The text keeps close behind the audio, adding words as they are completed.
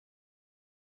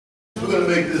we're going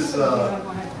to make this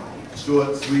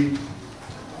short, sweet.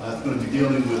 It's going to be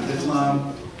dealing with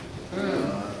Islam.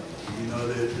 You know,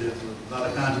 there's a lot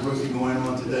of controversy going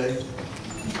on today.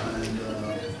 And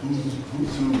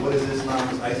who's who, what is Islam,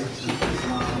 what's ISIS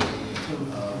Islam,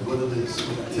 what are the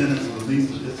tenets and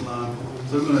beliefs of Islam.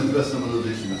 So we're going to address some of those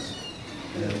issues.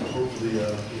 And hopefully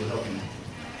it will help you.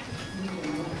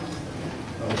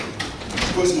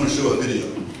 First I want to show a video,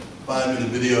 5-minute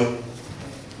video.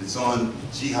 It's on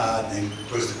jihad and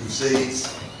first the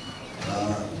Crusades.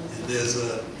 And there's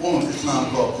a form of Islam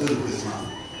called political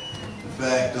Islam. In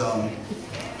fact,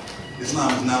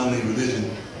 Islam is not only a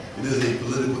religion, it is a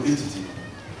political entity.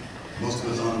 Most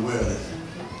of us aren't aware of that.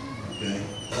 Okay?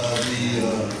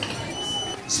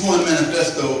 The sworn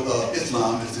manifesto of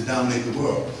Islam is to dominate the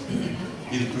world,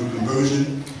 either through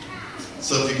conversion,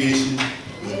 subjugation,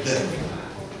 or death.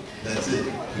 That's it.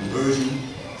 Conversion,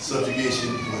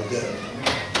 subjugation, or death.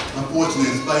 Unfortunately,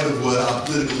 in spite of what our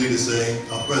political leaders say,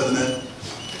 our president,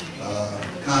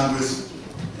 Congress,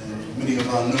 and many of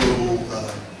our notable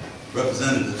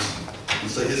representatives who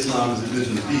say Islam is a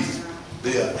religion of peace,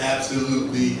 they are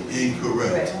absolutely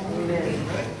incorrect.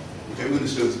 Right? Okay, we're going to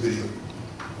show this video.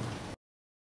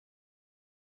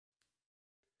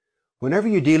 Whenever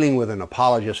you're dealing with an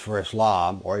apologist for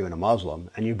Islam, or even a Muslim,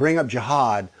 and you bring up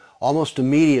jihad, almost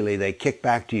immediately they kick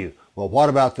back to you, well, what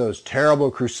about those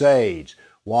terrible crusades?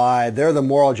 Why, they're the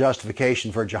moral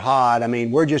justification for jihad. I mean,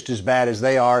 we're just as bad as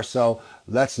they are, so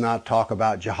let's not talk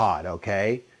about jihad,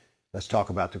 okay? Let's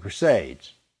talk about the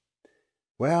crusades.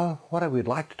 Well, what I would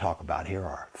like to talk about here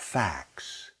are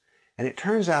facts. And it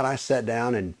turns out I sat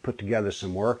down and put together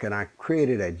some work, and I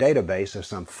created a database of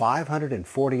some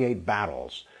 548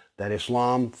 battles that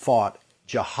Islam fought,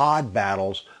 jihad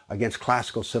battles against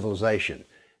classical civilization.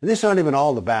 And these aren't even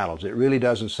all the battles. It really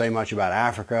doesn't say much about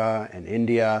Africa and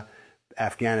India,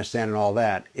 Afghanistan and all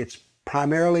that. It's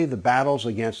primarily the battles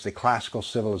against the classical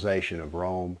civilization of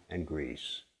Rome and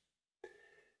Greece.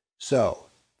 So,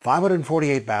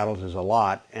 548 battles is a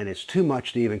lot, and it's too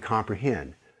much to even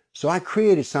comprehend. So I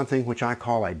created something which I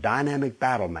call a dynamic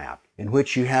battle map, in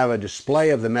which you have a display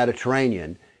of the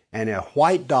Mediterranean, and a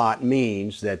white dot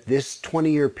means that this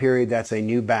 20-year period, that's a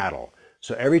new battle.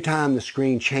 So every time the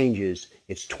screen changes,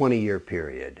 it's 20-year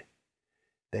period.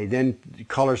 The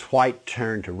colors white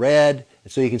turn to red,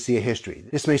 and so you can see a history.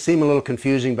 This may seem a little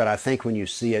confusing, but I think when you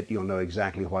see it, you'll know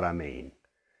exactly what I mean.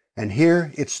 And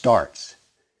here it starts.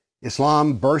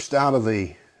 Islam burst out of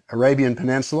the Arabian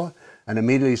Peninsula and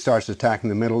immediately starts attacking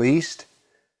the Middle East.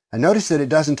 And notice that it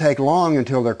doesn't take long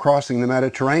until they're crossing the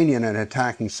Mediterranean and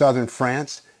attacking southern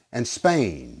France and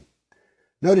Spain.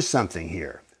 Notice something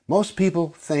here. Most people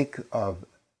think of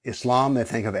Islam, they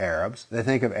think of Arabs, they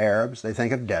think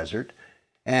of desert.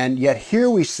 And yet here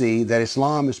we see that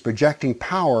Islam is projecting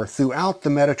power throughout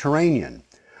the Mediterranean.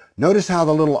 Notice how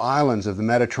the little islands of the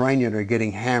Mediterranean are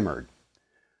getting hammered.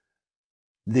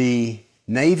 The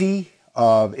navy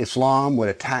of Islam would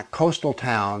attack coastal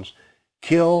towns,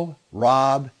 kill,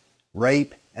 rob,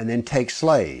 rape, and then take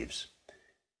slaves.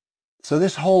 So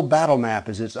this whole battle map,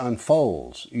 as it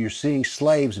unfolds, you're seeing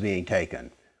slaves being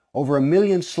taken. Over 1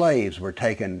 million slaves were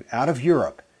taken out of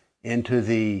Europe into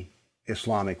the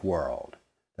Islamic world.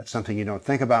 That's something you don't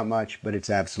think about much, but it's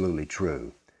absolutely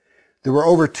true. There were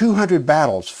over 200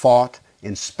 battles fought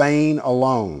in Spain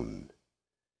alone.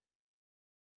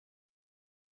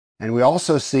 And we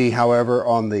also see, however,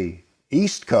 on the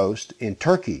east coast in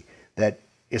Turkey, that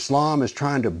Islam is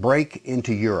trying to break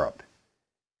into Europe.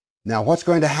 Now, what's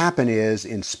going to happen is,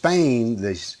 in Spain,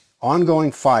 this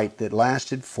ongoing fight that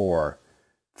lasted for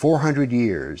 400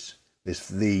 years,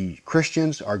 the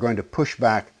Christians are going to push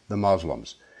back the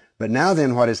Muslims. But now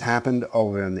then what has happened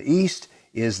over in the east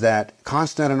is that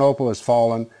Constantinople has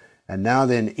fallen, and now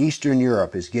then Eastern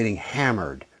Europe is getting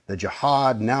hammered. The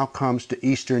jihad now comes to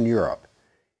Eastern Europe.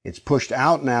 It's pushed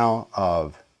out now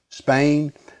of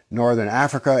Spain. Northern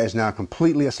Africa is now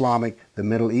completely Islamic. The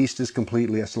Middle East is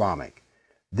completely Islamic.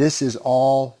 This is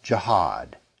all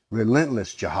jihad,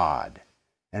 relentless jihad.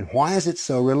 And why is it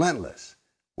so relentless?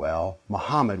 Well,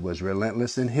 Muhammad was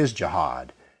relentless in his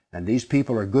jihad. And these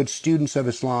people are good students of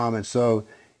Islam, and so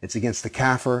it's against the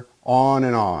kafir, on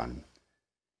and on.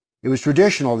 It was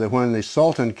traditional that when the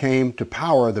Sultan came to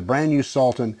power, the brand new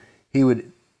Sultan, he would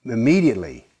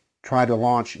immediately try to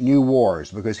launch new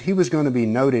wars because he was going to be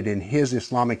noted in his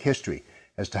Islamic history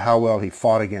as to how well he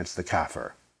fought against the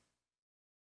kafir.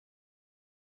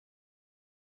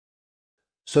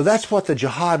 So that's what the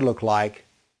jihad looked like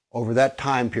over that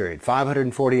time period,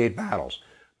 548 battles.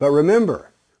 But remember,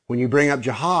 when you bring up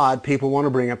jihad, people want to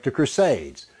bring up the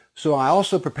Crusades. So I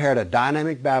also prepared a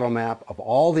dynamic battle map of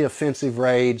all the offensive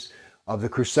raids of the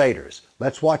Crusaders.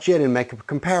 Let's watch it and make a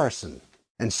comparison.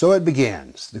 And so it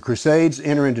begins. The Crusades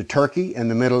enter into Turkey and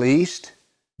the Middle East.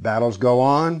 Battles go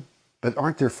on, but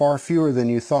aren't there far fewer than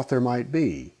you thought there might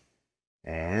be?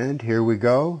 And here we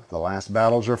go. The last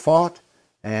battles are fought,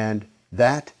 and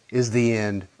that is the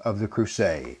end of the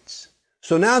Crusades.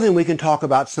 So now then we can talk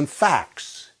about some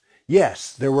facts.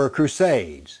 Yes, there were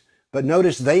Crusades, but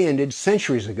notice they ended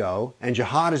centuries ago, and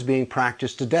jihad is being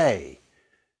practiced today.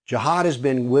 Jihad has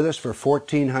been with us for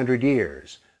 1,400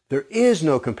 years. There is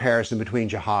no comparison between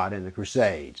jihad and the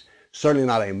Crusades, certainly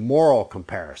not a moral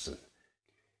comparison.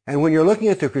 And when you're looking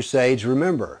at the Crusades,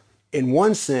 remember, in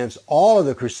one sense, all of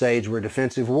the Crusades were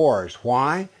defensive wars.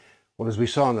 Why? Well, as we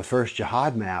saw on the first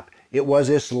jihad map, it was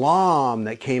Islam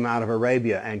that came out of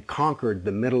Arabia and conquered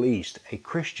the Middle East, a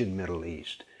Christian Middle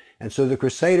East. And so the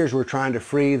Crusaders were trying to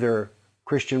free their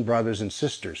Christian brothers and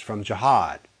sisters from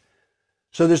jihad.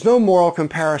 So there's no moral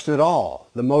comparison at all.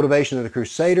 The motivation of the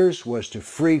Crusaders was to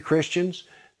free Christians.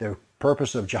 The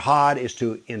purpose of jihad is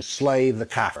to enslave the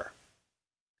kafir.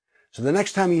 So the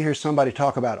next time you hear somebody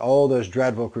talk about, oh, those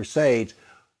dreadful Crusades,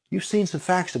 you've seen some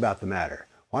facts about the matter.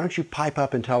 Why don't you pipe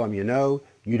up and tell them you know,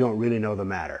 you don't really know the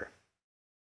matter.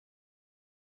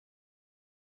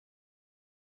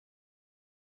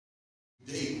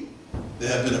 There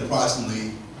have been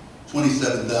approximately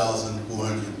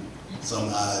 27,400 some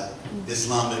odd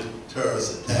Islamic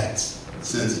terrorist attacks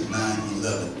since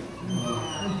 9/11.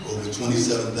 Over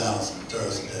 27,000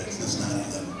 terrorist attacks since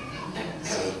 9/11.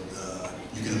 So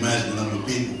you can imagine the number of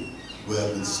people who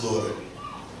have been slaughtered,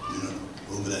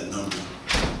 over that number.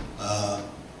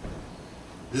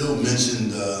 Bill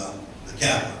mentioned the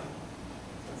kafir.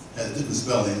 It has different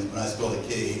spellings, but I spell it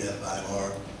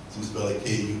K-A-F-I-R. Some spell it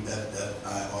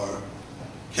K-U-F-F-I-R.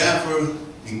 Kafir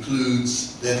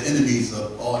includes, they're enemies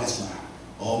of all Islam,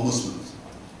 all Muslims.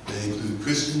 They include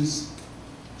Christians,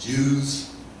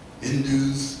 Jews,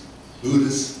 Hindus,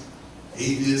 Buddhists,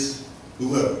 atheists,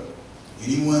 whoever.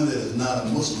 Anyone that is not a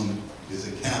Muslim is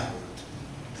a kafir.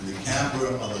 And the kafir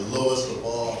are the lowest of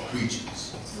all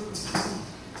creatures.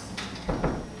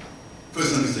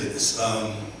 First, let me say this.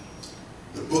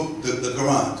 The book, the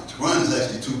Quran. The Quran is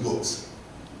actually two books.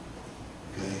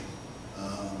 Okay?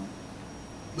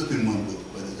 Look in one book,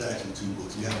 but it's actually two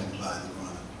books. You have to divide the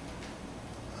Quran.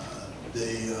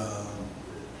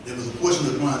 There was a portion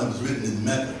of the Quran that was written in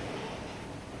Mecca,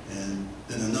 and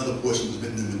then another portion was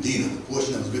written in Medina. The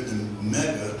portion that was written in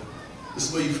Mecca, this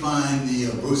is where you find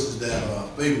the verses that are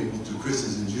favorable to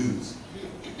Christians and Jews.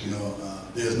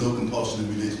 There's no compulsion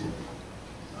in religion.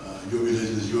 Your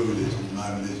religion is your religion, my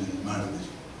religion is my religion.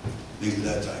 Things of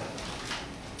that type.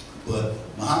 But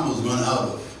Muhammad was run out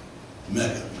of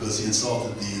Mecca because he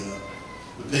insulted the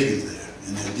pagans there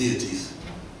and their deities.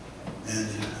 And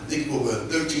I think over a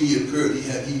 13-year period,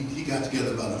 he got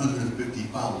together about 150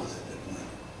 followers at that point.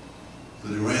 So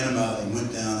they ran him out and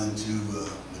went down into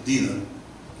Medina,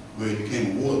 where he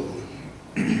became a warlord,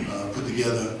 put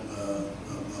together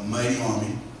a mighty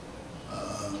army,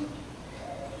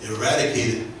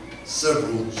 eradicated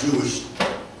several Jewish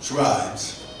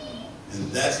tribes,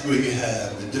 and that's where you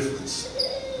have the difference,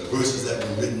 the verses that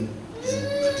were written in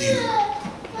Medina.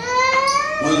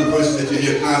 One of the verses that you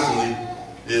hear constantly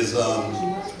is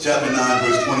chapter 9,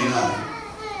 verse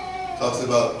 29. Talks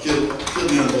about kill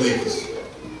the unbelievers.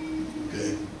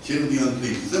 Okay? Kill the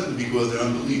unbelievers, simply because they're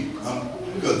unbelievers.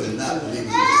 Because they're not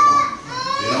believers in Islam.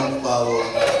 They don't follow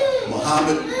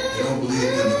Muhammad, they don't believe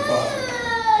in the Prophet.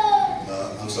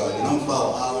 They don't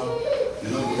follow Allah, they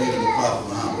don't believe in the Prophet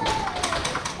Muhammad.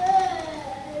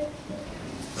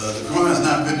 The Quran is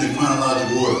not written in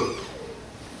chronological order.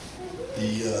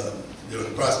 There are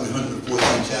approximately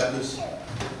 114 chapters,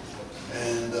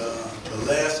 and the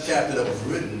last chapter that was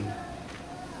written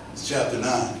is chapter 9.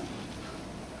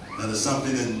 Now there's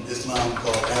something in Islam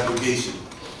called abrogation.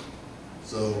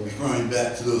 So referring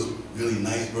back to those really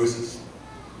nice verses,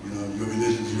 your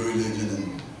religion is your religion,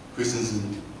 and Christians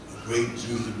and great,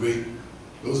 Jews are great.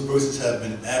 Those verses have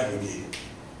been abrogated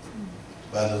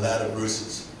by the latter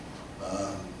verses.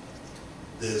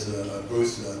 There's a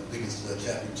verse, I think it's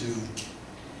chapter 2,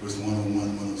 verse 101,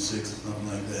 106, something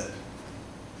like that.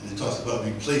 And it talks about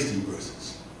replacing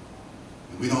verses.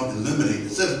 And we don't eliminate,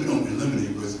 it says we don't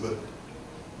eliminate verses, but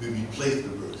we replace the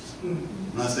verse.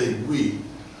 When I say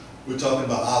we're talking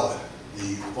about Allah,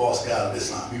 the false god of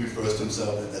Islam. He refers to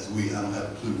himself as we. I don't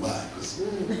have a clue why, because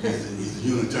he's a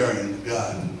Unitarian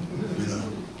God,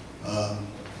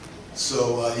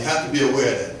 So you have to be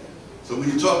aware of that. So when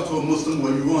you talk to a Muslim,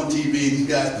 when you're on TV, these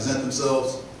guys present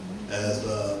themselves as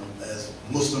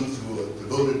Muslims who are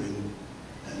devoted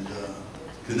and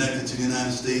connected to the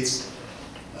United States.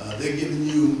 They're giving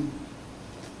you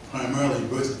primarily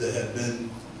verses that have been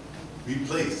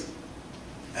replaced,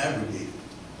 abrogated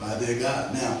by their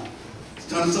God. Now, it's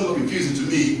kind of somewhat confusing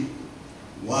to me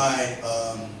why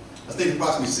I think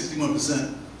approximately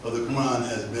 61% of the Quran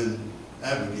has been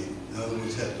abrogated. In other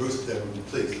words, had verses that were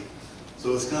replaced.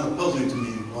 So it's kind of puzzling to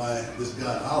me why this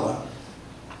God, Allah,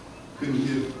 couldn't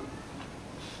give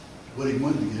what he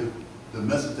wanted to give, the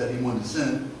message that he wanted to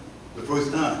send the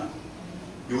first time.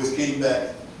 He always came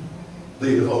back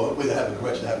later, oh, wait, I have a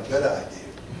correction, I have a better idea,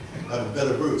 I have a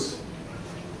better verse.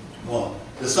 Well,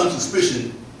 there's some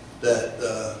suspicion that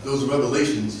those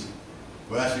revelations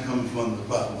were actually coming from the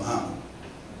Prophet Muhammad,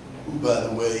 who, by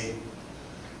the way,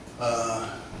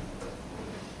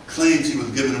 claims he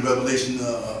was given a revelation,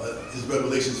 his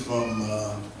revelations from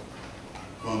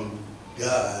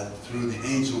God through the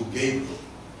angel Gabriel.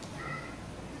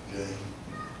 Okay,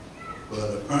 but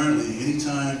apparently,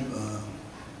 anytime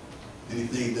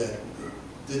anything that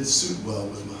didn't suit well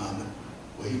with Muhammad,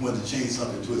 or he wanted to change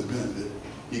something to his benefit,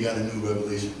 he got a new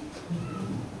revelation.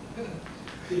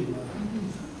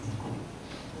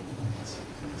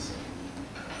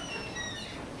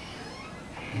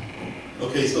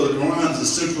 Okay, so the Quran is the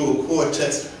central core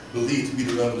text believed to be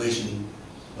the revelation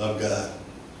of God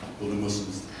for the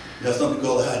Muslims. You have something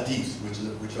called the Hadith,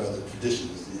 which are the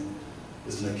traditions.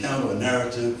 It's an account or a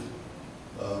narrative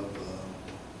of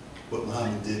what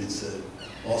Muhammad did and said.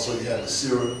 Also, you have the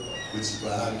Sirah, which is the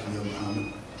biography of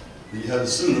Muhammad. Then you have the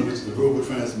Sunnah, which is the verbal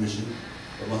transmission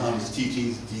of Muhammad's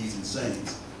teachings, deeds, and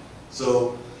sayings.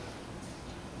 So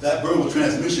that verbal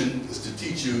transmission is to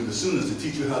teach you, the Sunnah is to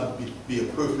teach you how to be a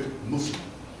perfect Muslim.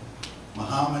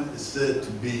 Muhammad is said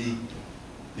to be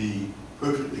the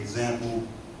perfect example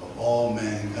of all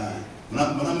mankind. When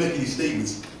I'm making these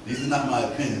statements, these are not my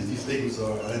opinions. These statements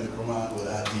are in the Quran or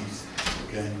the Hadith.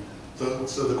 Okay,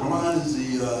 so the Quran is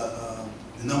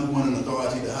the number one in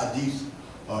authority. The Hadith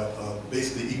are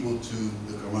basically equal to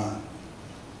the Quran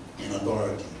in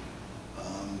authority.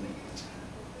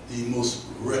 The most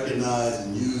recognized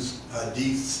and used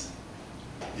hadiths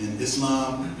in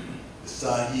Islam is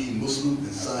Sahih Muslim and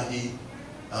Sahih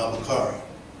al-Bukhari.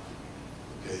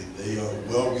 Okay, they are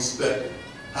well respected.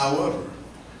 However,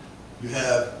 you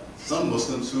have some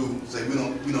Muslims who say we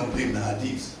don't believe in the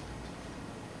hadiths.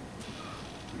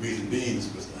 The reason being is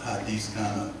because the hadiths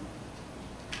kind of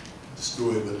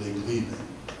destroy what they believe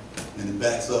in, and it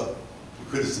backs up the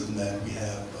criticism that we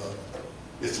have of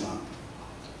Islam.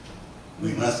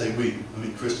 When I say we, I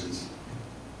mean Christians,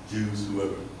 Jews,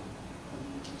 whoever.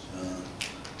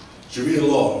 Sharia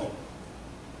law.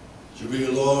 Sharia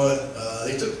law,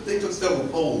 they took several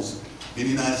polls in the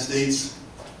United States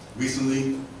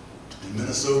recently, in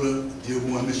Minnesota,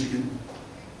 Dearborn, Michigan,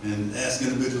 and asked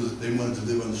individuals if they wanted to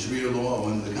live under Sharia law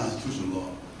or under the constitutional law.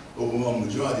 Overwhelming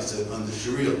majority said under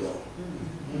Sharia law.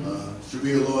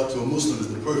 Sharia law to a Muslim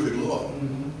is the perfect law.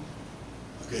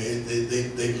 Okay,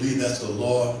 they believe that's the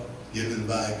law given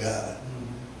by God.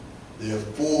 There are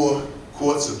 4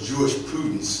 courts of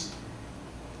jurisprudence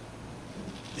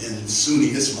in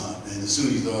Sunni Islam, and the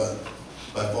Sunnis are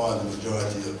by far the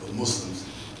majority of Muslims.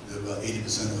 They're about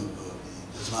 80%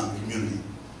 of the Islamic community.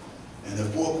 And there are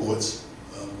 4 courts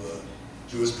of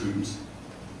jurisprudence,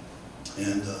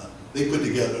 and they put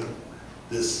together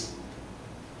this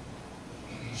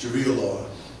Sharia law,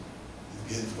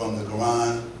 again, from the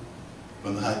Quran,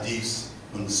 from the Hadiths,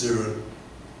 from the Sirah,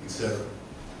 etc.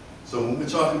 So when we're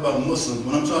talking about Muslims,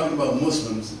 when I'm talking about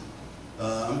Muslims,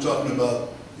 I'm talking about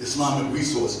Islamic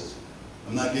resources.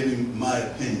 I'm not giving my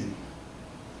opinion.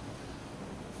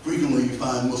 Frequently you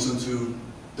find Muslims who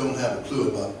don't have a clue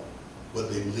about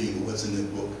what they believe or what's in their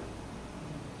book.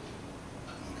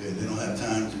 Okay, they don't have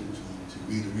time to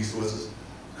read the resources.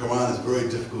 The Quran is very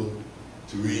difficult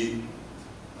to read.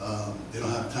 They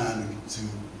don't have time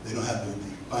they don't have the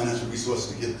financial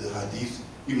resources to get the hadiths,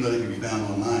 even though they can be found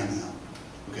online now.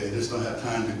 Okay, they just don't have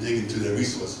time to dig into their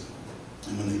resources.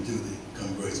 And when they do, they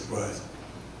become very surprised.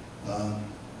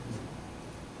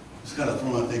 Just kind of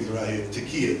throwing things around here.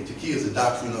 Taqiyya. Taqiyya is the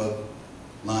doctrine of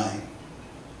lying.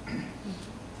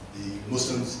 The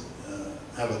Muslims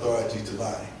have authority to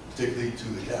lie, particularly to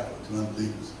the kafir, to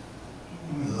unbelievers.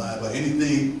 They lie about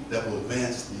anything that will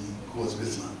advance the cause of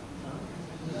Islam.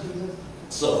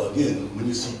 So again, when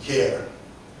you see CARE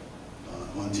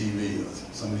on TV or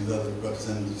some of these other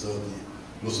representatives of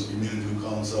the Muslim community who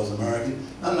call themselves American,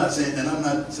 I'm not saying, and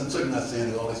I'm certainly not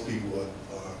saying that all these people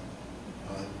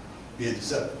are being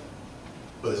deceptive,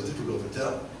 but it's difficult to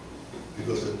tell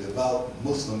because the devout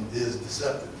Muslim is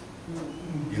deceptive.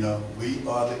 You know, we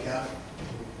are the kafir.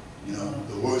 You know,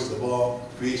 the worst of all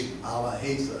creation. Allah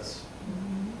hates us.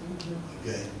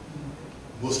 Okay.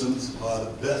 Muslims are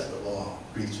the best of all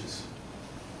creatures.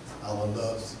 Allah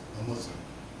loves a Muslim.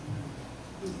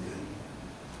 Okay.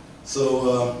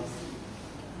 So,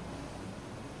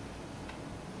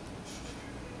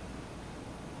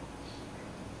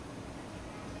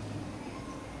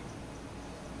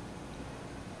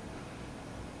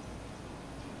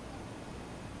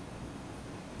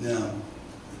 now,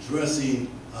 addressing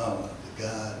Allah, the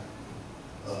God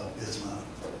of Islam,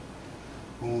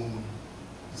 whom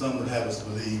some would have us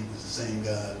believe is the same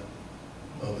God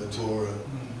of the Torah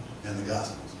and the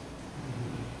Gospels.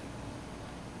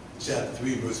 Chapter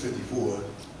 3, verse 54, it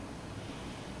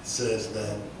says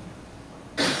that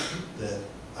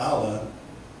Allah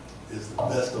is the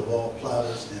best of all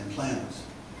plotters and planners.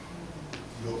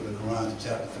 You open the Quran to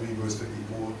chapter 3, verse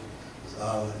 54, it says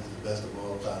Allah is the best of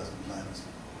all plotters and planners.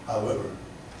 However,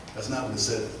 that's not what it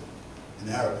says in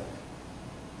Arabic.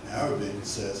 In Arabic, it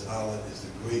says Allah is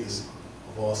the greatest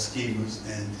of all schemers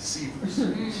and deceivers. So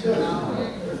you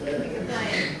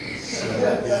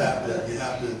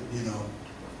have to,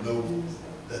 know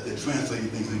that they're translating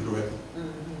things incorrectly,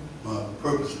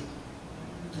 purposely.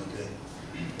 Okay.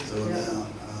 So now,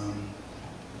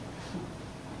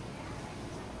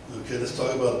 okay, let's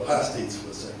talk about apostates for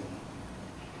a second.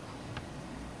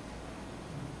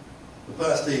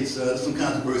 Apostates, there's some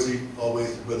controversy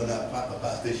always whether or not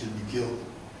apostates should be killed.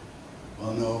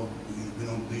 Well, no, we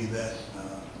don't believe that.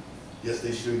 Yes,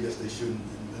 they should, yes, they shouldn't.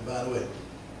 And by the way,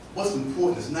 what's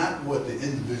important is not what the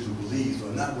individual believes or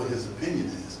not what his opinion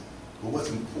is, but what's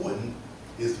important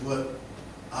is what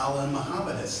Allah and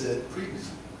Muhammad has said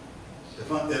previously.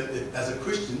 If as a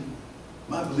Christian,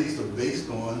 my beliefs are based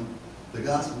on the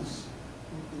Gospels,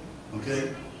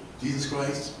 okay? Jesus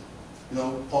Christ,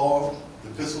 Paul, the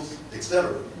epistles,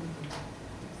 etc.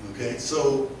 Okay,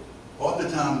 so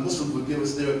oftentimes Muslims will give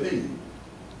us their opinion.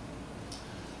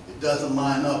 It doesn't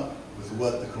line up with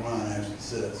what the Quran actually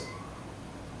says.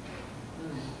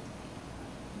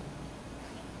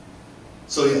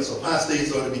 So yes, so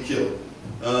apostates are to be killed.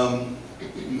 I'm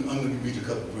going to read you a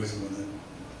couple of verses on that.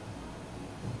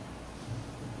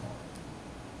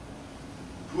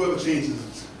 Whoever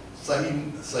changes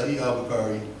Sahih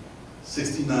al-Bukhari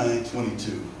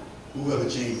 69:22. Whoever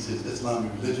changes his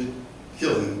Islamic religion,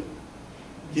 kill him.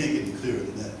 Can't get any clearer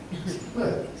than that.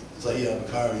 Sahih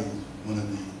al-Bukhari is one of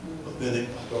the authentic,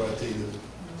 authoritative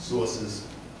sources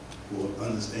for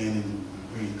understanding and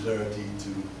bringing clarity to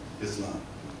Islam.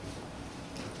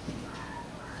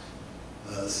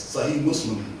 Sahih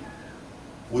Muslim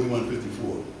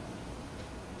 41:54.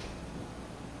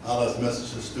 Allah's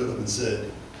messenger stood up and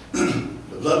said,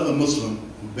 the blood of a Muslim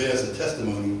who bears a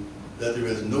testimony that there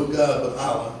is no God but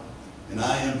Allah, and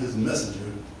I am his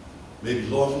messenger, may be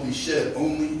lawfully shed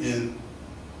only in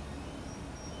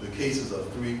the cases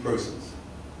of three persons.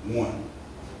 One,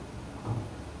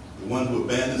 the one who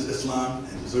abandons Islam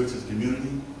and deserts his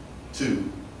community. Two,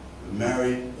 the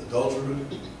married adulterer.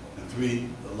 And three,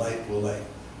 the life for life,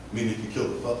 meaning if you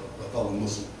kill a fellow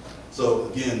Muslim. So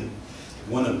again, if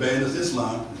one abandons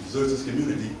Islam and deserts his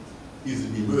community, he's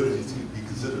to be murdered, he's to be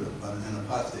considered an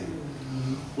apostate.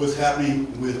 What's happening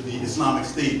with the Islamic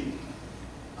State,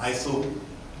 ISIL,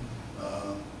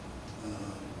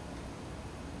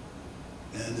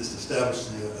 and this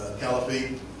established the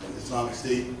caliphate, the Islamic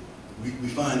State, we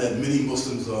find that many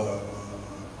Muslims are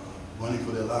running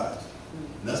for their lives.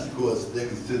 And that's because they're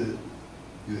considered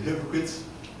either hypocrites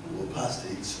or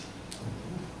apostates,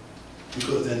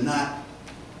 because they're not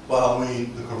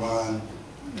following the Quran,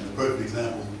 and the perfect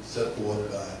example set forth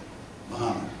by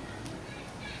Muhammad.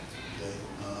 Okay.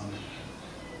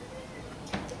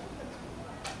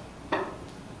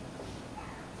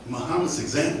 Muhammad's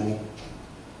example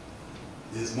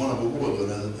is one of a warlord,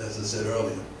 as I said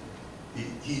earlier.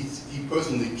 He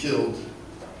personally killed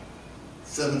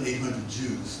 700-800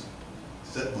 Jews. He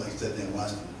sat there and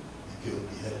watched them. He killed,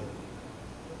 beheaded.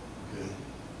 Okay.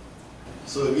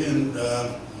 So again,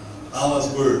 Allah's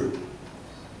word,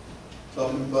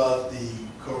 talking about the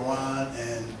Quran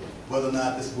and whether or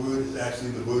not this word is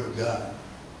actually the word of God.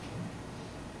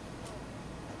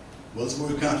 Well, this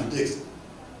word contradicts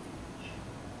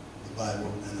the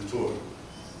Bible and the Torah.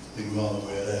 I think we're all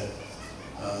aware of that.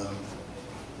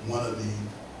 One of the,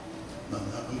 no, I'm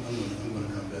going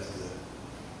to come back to that.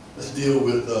 Let's deal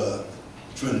with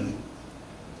Trinity.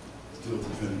 Let's deal with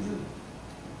the Trinity.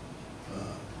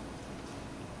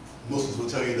 Muslims will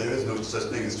tell you there is no such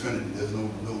thing as Trinity. There's no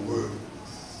word.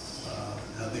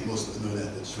 And I think most of us know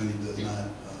that Trinity does not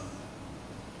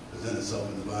present itself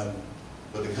in the Bible,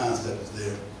 but the concept is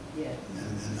there. Yes. And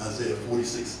in Isaiah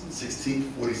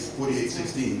 48:16, we'll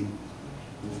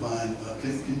find,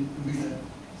 can you read that?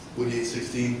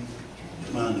 48:16,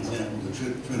 you'll find an example of the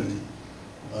Trinity.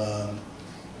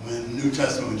 when the New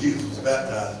Testament, when Jesus was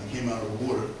baptized, he came out of the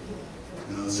water.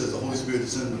 You know, it says the Holy Spirit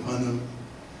descended upon him,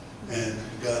 and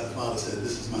God the Father said,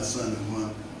 "This is my Son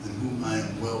in whom I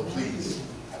am well pleased."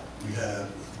 We have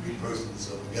three persons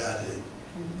of the Godhead,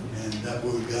 and that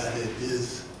word Godhead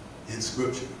is in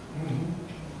Scripture,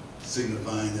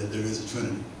 signifying that there is a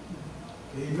Trinity.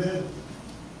 Amen.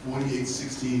 48,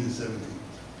 16, and 17.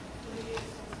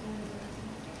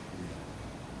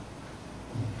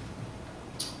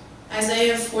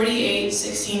 Isaiah 48,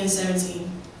 16, and 17.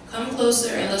 Come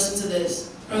closer and listen to this.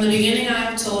 From the beginning I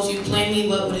have told you plainly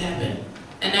what would happen.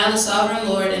 And now the sovereign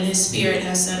Lord and his Spirit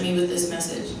has sent me with this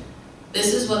message.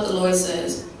 This is what the Lord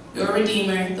says, your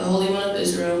Redeemer, the Holy One of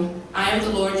Israel. I am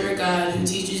the Lord your God, who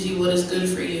teaches you what is good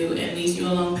for you and leads you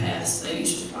along paths that you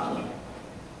should follow.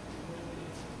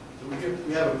 So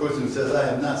we have a person who says, "I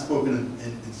have not spoken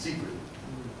in secret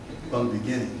from the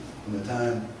beginning, from the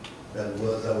time that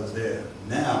I was there.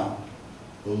 Now,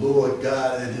 the Lord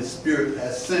God and his Spirit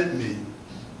has sent me."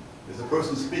 There's a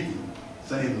person speaking,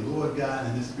 saying, "The Lord God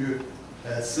and his Spirit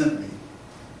has sent me."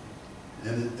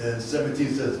 And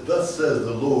 17 says, "Thus says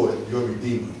the Lord, your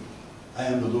Redeemer. I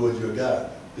am the Lord your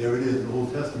God." There it is, the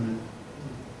Old Testament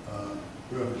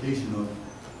verification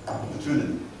of the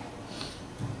Trinity.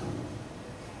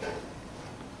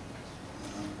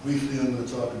 Briefly, I'm going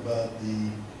to talk about the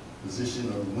position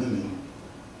of women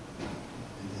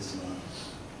in Islam.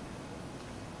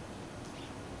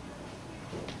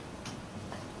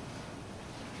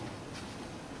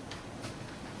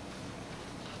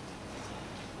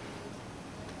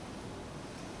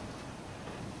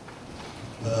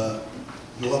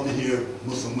 You often hear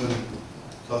Muslim women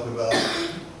talk about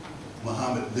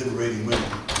Muhammad liberating women.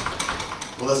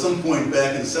 Well, at some point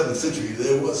back in the 7th century,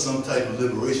 there was some type of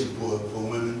liberation for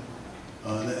women,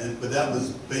 but that was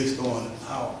based on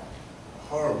how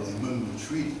horribly women were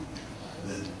treated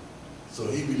then. So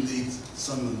he relieved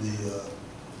some of the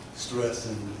stress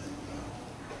and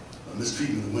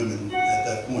mistreatment of women at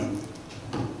that point.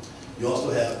 You also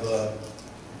have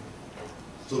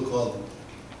so-called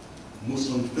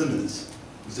Muslim feminists,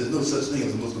 which there's no such thing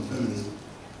as a Muslim feminist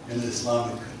in an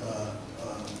Islamic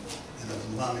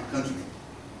country,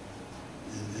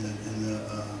 in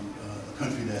a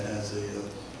country that has a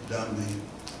predominantly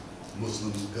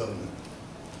Muslim government.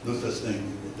 No such thing.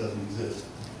 It doesn't exist.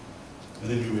 At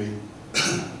any rate,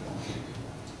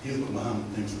 here's what Muhammad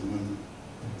thinks of women.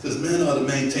 It says, "Men are the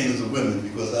maintainers of women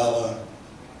because Allah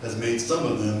has made some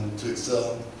of them to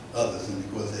excel others, and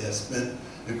because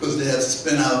they have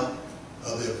spent out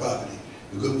of their property.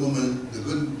 The good women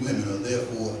are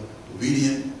therefore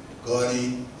obedient,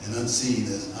 guardian, and unseen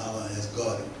as Allah has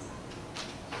guarded.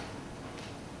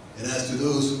 And as to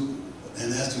those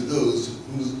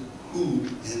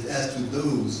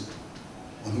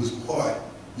on whose part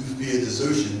you fear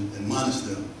desertion, admonish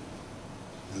them,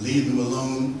 and leave them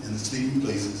alone in the sleeping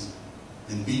places,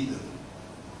 and beat them."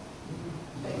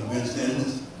 Are we understanding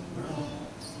this?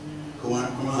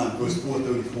 Quran, verse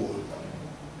 434.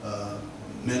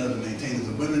 Men are the maintainers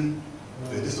of women.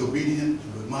 They're disobedient.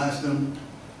 You admonish them.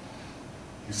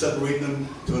 You separate them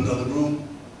to another room.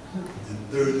 And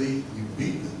thirdly, you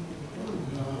beat them.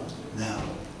 Now,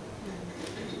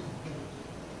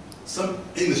 some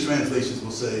English translations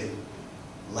will say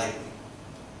lightly.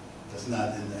 That's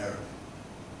not in the Arabic.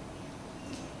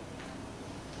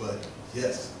 But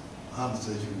yes, Muhammad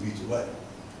says you can beat your wife.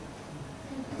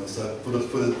 You know, so for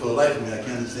the life of me, I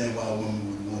can't understand why a woman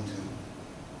would want to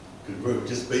convert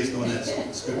just based on that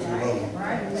scripture alone.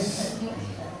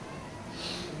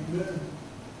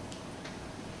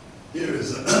 Here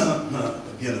is,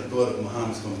 again, a thought of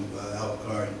Muhammad's from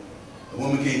Al-Bukhari. A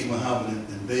woman came to Muhammad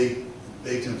and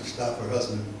begged him to stop her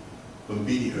husband from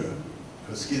beating her.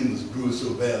 Her skin was bruised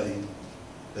so badly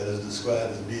that it is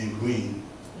described as being green.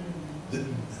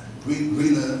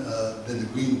 Greener than the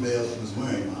green veil she was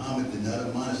wearing. Muhammad did not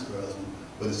admonish her husband,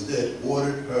 but instead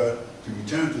ordered her to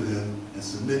return to him and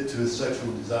submit to his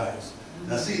sexual desires.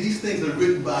 Now see, these things are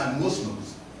written by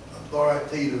Muslims,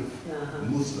 authoritative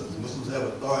Muslims. Muslims have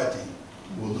authority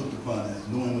who are looked upon as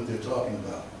knowing what they're talking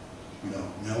about. You know,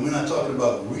 now we're not talking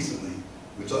about recently.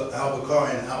 We're talking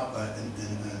Al-Bukhari and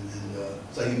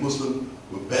Sahih Muslim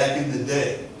were back in the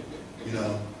day. You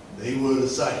know, they were the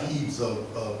sahibs of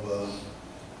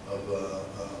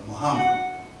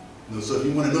Muhammad. You know, so if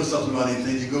you want to know something about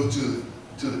anything, you go to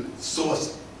the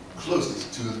source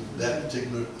closest to that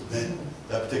particular event,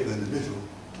 that particular individual.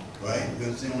 Right? You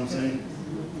understand what I'm saying?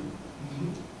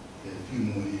 Okay, a few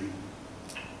more here.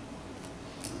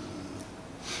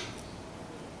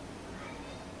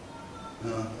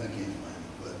 No, I can't find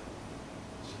it, but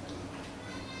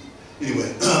anyway,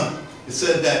 it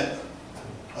said that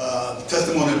the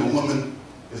testimony of a woman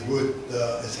is worth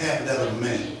is half that of a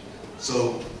man.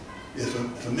 So if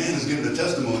a man is given a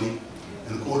testimony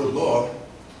in a court of law,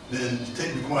 then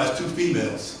it requires 2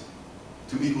 females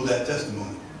to equal that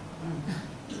testimony.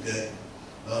 Okay,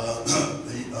 a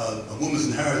woman's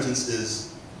inheritance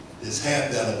is half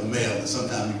that of a male, and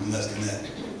sometimes even less than that,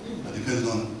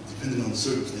 depending on the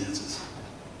circumstances.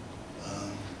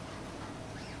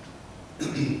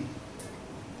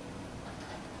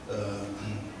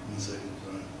 One second,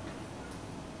 sorry.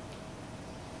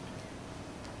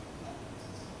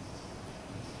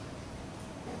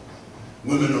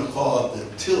 Women are called the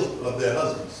tilth of their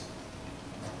husbands.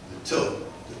 The tilth.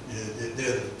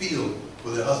 They're the field for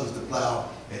their husbands to plow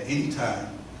at any time,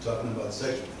 talking about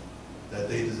sexually, that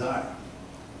they desire.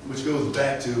 Which goes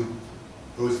back to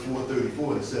verse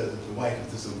 434 that says if the wife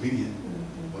is disobedient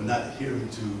or not adhering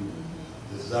to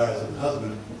the desires of the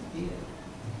husband,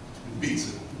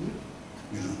 beats her,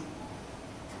 you know.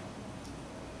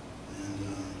 And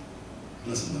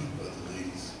that's enough about the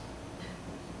ladies.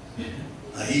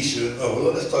 Aisha,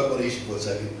 well, let's talk about Aisha for a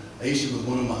second. Aisha was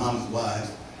one of Muhammad's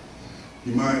wives.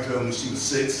 He married her when she was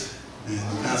 6 and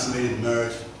consummated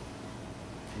marriage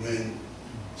when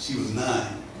she was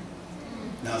 9.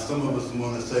 Now, some of us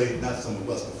want to say, not some of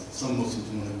us, but some Muslims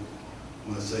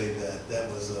want to say that that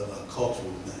was a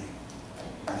cultural thing.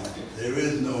 There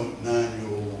is no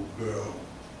 9-year-old girl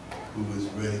who is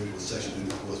ready for sexual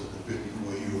intercourse with a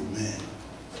 54-year-old man.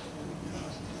 You know,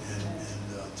 and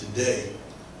today,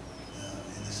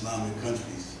 in Islamic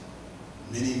countries,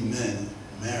 many men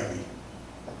marry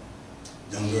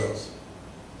young girls,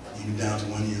 even down to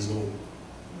 1 year old.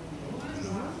 You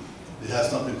know, they have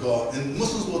something called, and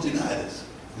Muslims will deny this.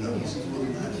 You know, Muslims will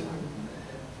deny this.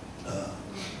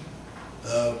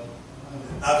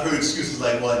 I've heard excuses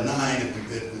like, well, at 9, if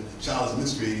the child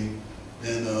is menstruating,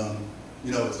 then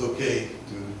you know, it's okay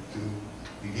to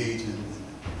engage in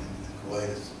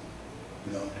coitus.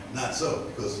 You know, not so,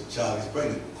 because the child is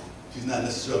pregnant. She's not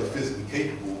necessarily physically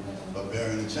capable of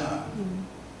bearing a child. You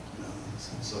know,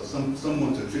 so some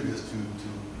want to attribute this to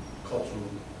cultural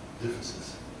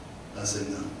differences. I say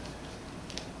no.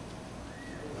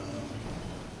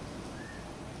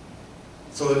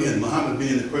 So again, Muhammad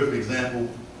being the perfect example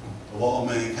of all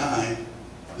mankind,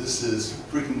 this is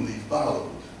frequently followed.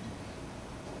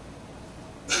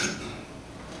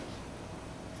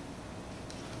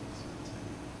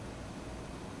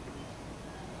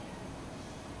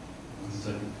 One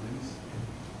second, please.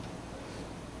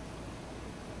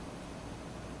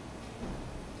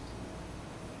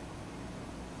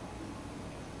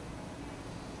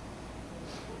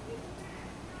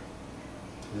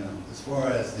 Yeah, as far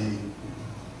as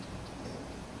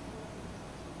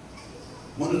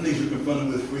one of the things we're confronted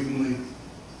with frequently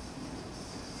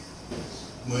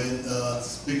when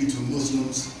speaking to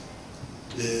Muslims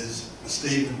is a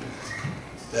statement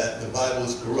that the Bible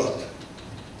is corrupt.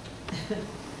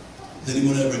 Has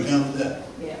anyone ever encountered that?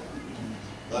 Yeah.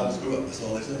 The Bible's corrupt, that's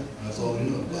all they say. That's all they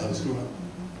know, the Bible's corrupt.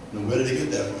 Now, where did they get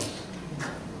that from?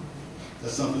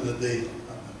 That's something that they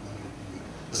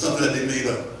made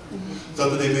up.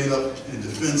 Something they made up in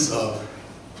defense of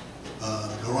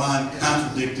the Quran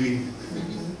contradicting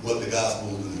what the Gospel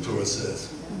and the Torah says.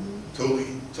 Totally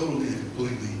and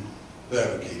completely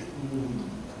fabricated.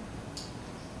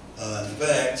 In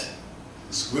fact,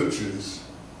 the scriptures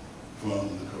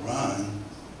from the Quran,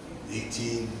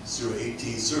 Surah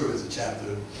 18, Surah is a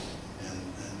chapter, and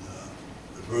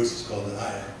the verse is called the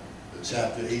ayah. The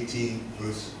chapter 18,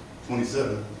 verse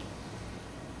 27,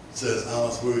 says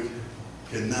Allah's word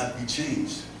cannot be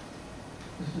changed.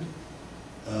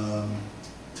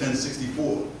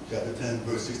 1064, chapter 10,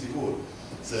 verse 64,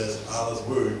 says Allah's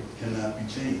word cannot be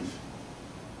changed.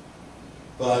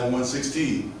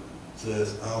 5:116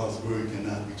 says Allah's word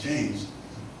cannot be changed.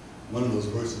 One of those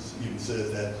verses even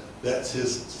says that that's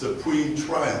his supreme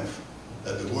triumph,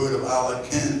 that the word of Allah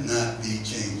cannot be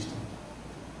changed.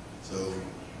 So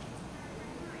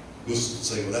Muslims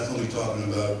say, well, that's only talking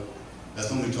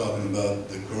about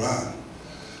the Quran.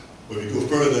 But if you go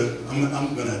further, I'm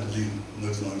going to have to leave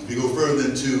next long. If you go further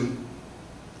into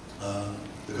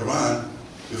the Quran,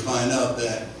 you'll find out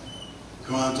that the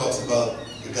Quran talks about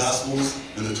the Gospels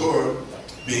and the Torah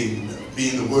being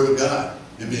the Word of God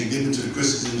and being given to the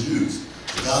Christians and Jews.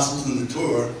 The Gospels and the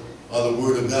Torah are the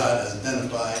Word of God as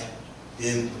identified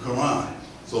in the Quran.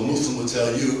 So a Muslim will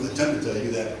attempt to tell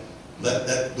you that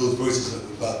those verses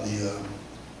about the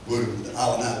Word of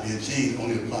Allah not being changed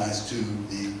only applies to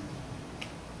the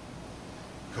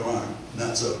Quran.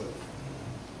 Not so.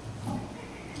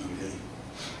 Okay.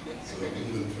 So I'm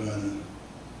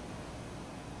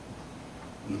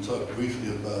going to talk briefly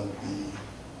about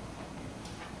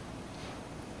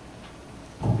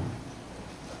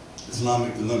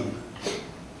Islamic dilemma.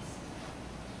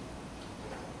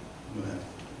 Go ahead.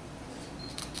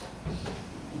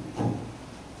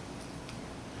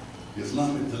 The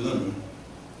Islamic dilemma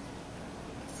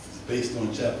is based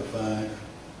on chapter 5,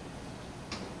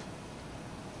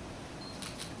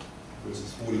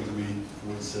 verses 43 to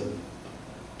 47.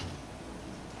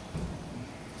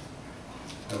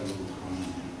 Have a little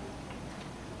comment.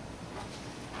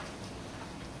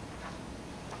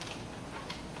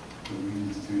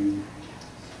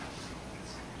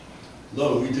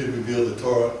 Lo, we did reveal the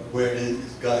Torah, wherein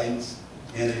is guidance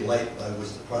and a light by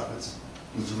which the prophets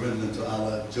who surrendered unto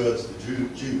Allah judged the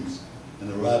Jews, and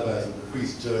the rabbis of the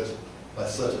priests judged by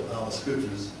such of our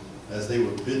scriptures as they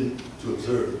were bidden to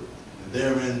observe, and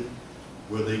therein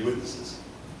were they witnesses.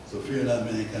 So fear not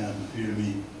mankind, but fear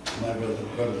me. My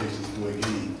revelations for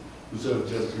again. Whosoever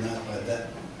judges not by that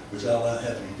which Allah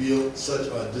hath revealed, such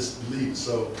are disbelievers.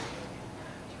 So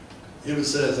here it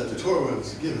says that the Torah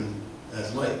was given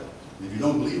as light. If you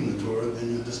don't believe in the Torah, then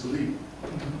you're a disbeliever.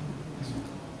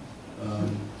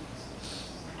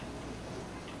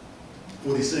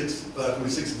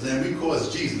 546 says, and we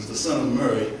caused Jesus, the son of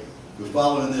Mary, to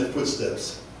follow in their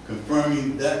footsteps,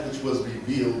 confirming that which was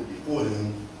revealed before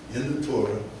him in the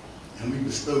Torah, and we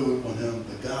bestowed on him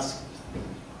the gospel,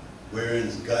 wherein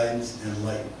is guidance and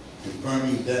light,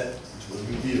 confirming that which was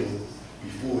revealed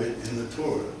before it in the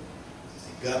Torah.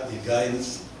 It got the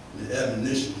guidance and the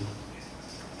admonition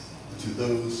to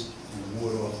those who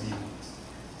ward off evil.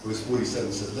 Verse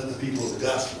 47 says, let the people of the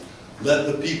gospel. Let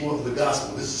the people of the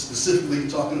gospel. This is specifically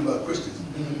talking about Christians.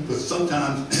 Because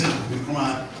sometimes the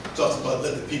Quran talks about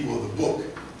let the people of the book.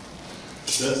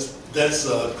 That's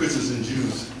Christians and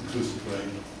Jews inclusive, right?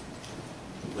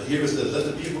 But here it says, let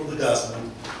the people of the gospel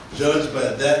judge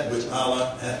by that which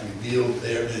Allah hath revealed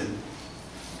therein.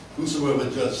 Whosoever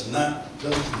judges not by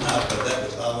that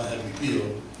which Allah hath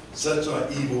revealed, such are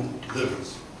evil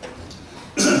livers.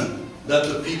 Let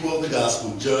the people of the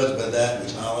gospel judge by that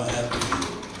which Allah hath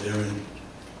revealed therein.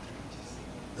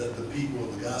 Let the people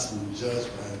of the gospel judge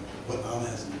by what Allah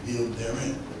has revealed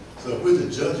therein. So if we're to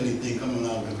judge anything coming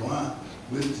out of the Quran,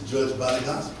 we're to judge by the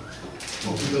gospel.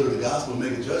 When we go to the gospel and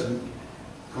make a judgment,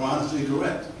 Quran is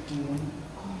incorrect.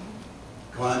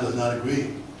 Quran does not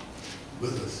agree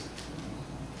with us.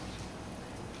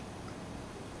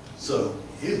 So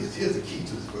here's the key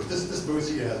to this verse. This verse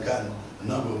here has gotten a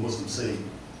number of Muslims saved.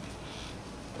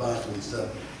 547.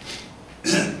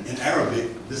 In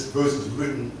Arabic, this verse is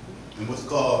written in what's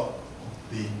called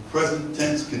the present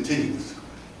tense continuous.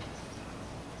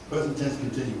 Present tense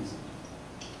continuous.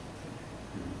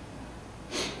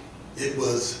 It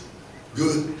was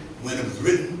good when it was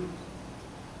written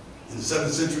in the 7th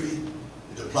century.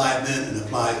 It applied then and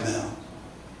applies now.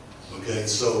 Okay,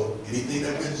 so anything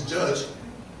that gets judged,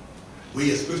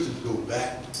 we as Christians go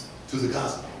back to the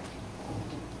gospel.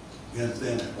 You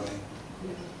understand that, right?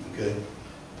 Okay.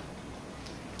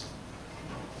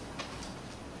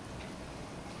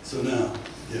 So now,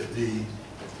 if the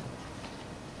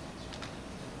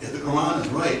Quran is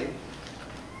right,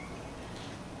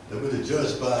 that we're to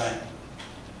judge by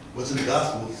what's in the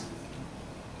Gospels,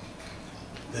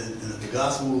 then and if the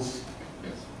Gospels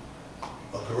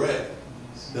are correct,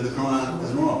 then the Quran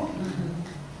is wrong.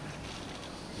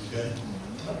 Okay?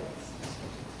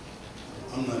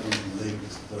 I'm not going to belabor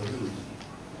this, because I really.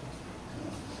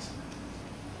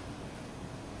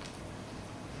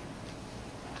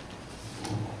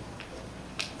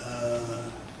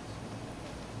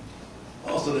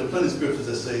 Also, there are plenty of scriptures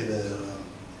that say that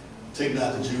take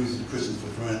not the Jews and the Christians for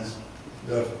friends.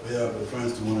 They are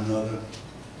friends to one another.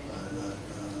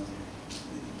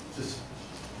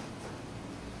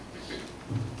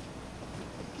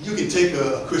 You can take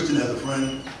a Christian as a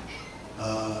friend,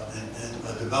 and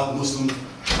a devout Muslim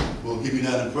will give you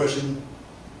that impression,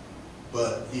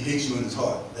 but he hates you in his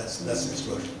heart. That's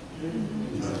instruction. You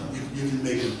know, you can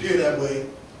make it appear that way,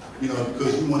 you know,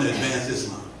 because you want to advance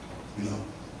Islam. You know,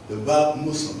 devout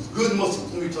Muslims, good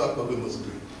Muslims. Let me talk about good Muslims.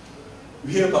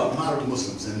 We hear about moderate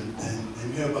Muslims, and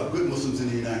we hear about good Muslims in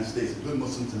the United States, and good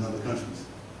Muslims in other countries.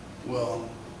 Well,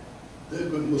 they're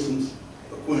good Muslims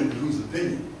according to whose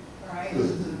opinion? Right.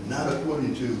 Not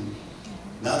according to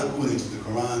the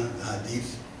Quran, the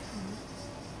Hadith,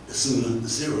 the Sunnah, the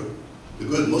Sirah. The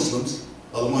good Muslims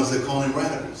are the ones they're calling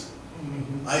radicals.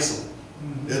 ISIL.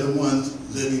 They're the ones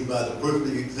living by the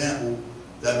perfect example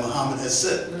that Muhammad has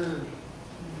set.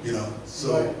 You know,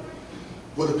 so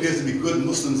what appears to be good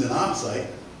Muslims in our sight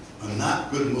are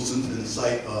not good Muslims in the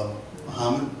sight of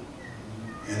Muhammad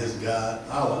and his God,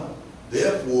 Allah.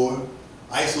 Therefore,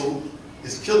 ISIL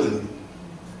is killing them.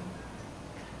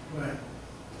 Right.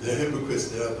 They're hypocrites,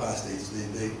 they're apostates,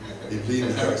 they believe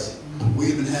in heresy. We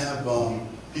even have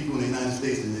people in the United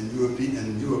States and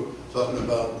in Europe talking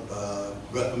about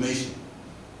reformation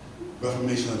of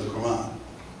the Quran.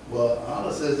 Well,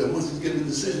 Allah says that once he's given a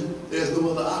decision, there's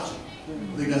no other option.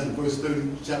 I think that's in verse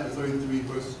 30, chapter 33,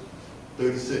 verse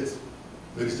 36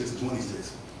 to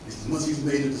 26. He says, once he's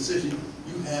made a decision,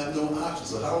 you have no option.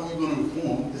 So how are you going to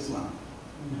reform Islam?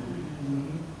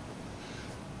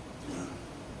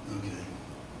 Okay.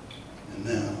 And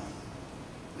now,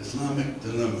 Islamic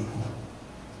dilemma.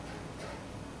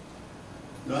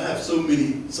 You know, I have so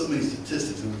many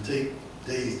statistics, it would take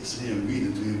days to sit here and read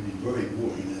it to you. It would be very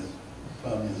boring, as it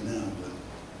probably is now, but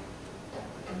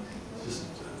just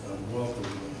a wealth of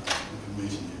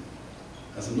information here.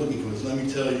 As I'm looking for this, let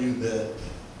me tell you that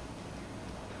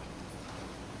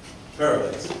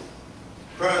paradise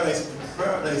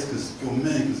for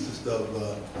men consists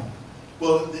of,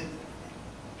 well,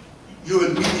 your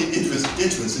immediate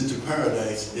entrance into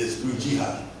paradise is through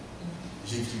jihad.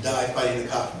 You die fighting the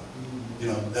kafir. You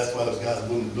know, that's why those guys are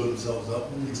willing to blow themselves up,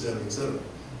 et cetera, et cetera.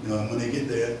 You know, and when they get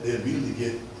there, they immediately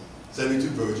get 72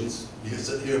 virgins. You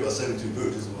hear about 72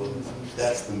 virgins, well,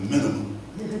 that's the minimum.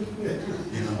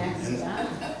 You know,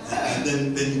 and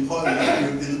then you party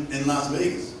in Las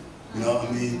Vegas. You know,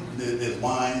 I mean, there's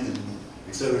wine and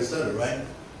et cetera, right?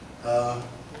 I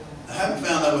haven't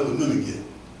found out what the women get.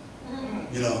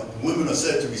 You know, women are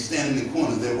said to be standing in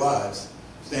corners, their wives,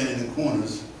 standing in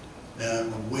corners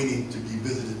and waiting to be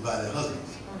visited by their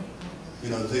husbands. You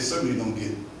know, they certainly don't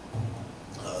get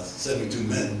 72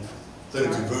 men,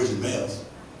 72 virgin males.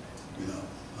 You know,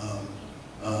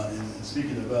 and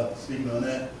speaking on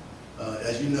that,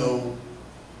 as you know,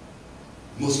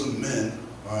 Muslim men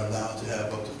are allowed to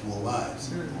have up to 4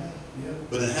 wives.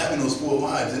 But in having those 4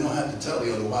 wives, they don't have to tell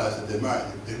the other wives that they're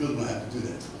married. They really don't have to do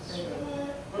that.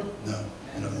 No,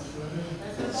 you know.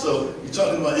 So you're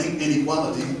talking about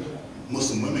inequality.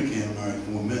 Muslim women can't marry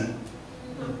 4 men.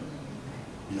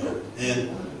 You know,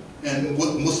 and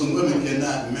Muslim women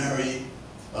cannot marry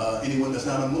anyone that's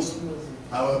not a Muslim.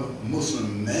 However,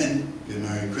 Muslim men can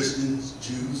marry Christians,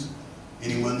 Jews,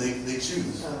 anyone they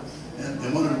choose.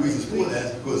 And one of the reasons for that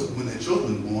is because when their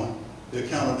children are born, they're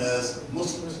counted as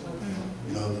Muslims.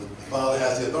 You know, the father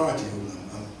has the authority over them.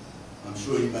 I'm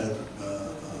sure you might have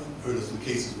heard of some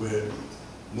cases where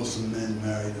Muslim men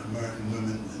married American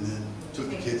women and then took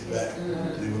the kids back.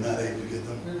 They were not able to get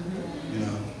them. You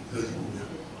know,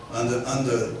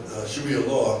 under Sharia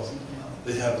law,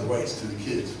 they have the rights to the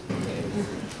kids.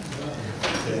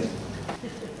 Okay.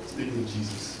 Speaking of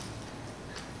Jesus.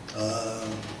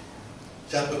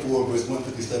 Chapter 4, verse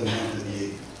 157 and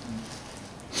 158.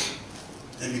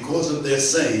 And because of their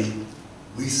saying,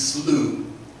 we slew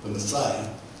the Messiah,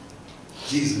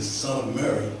 Jesus, son of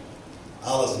Mary,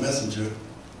 Allah's messenger,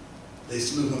 they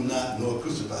slew him not, nor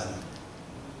crucified him.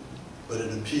 But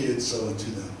it appeared so unto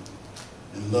them.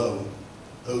 And lo,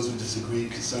 those who disagree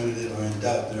concerning it are in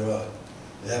doubt thereof.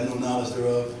 They have no knowledge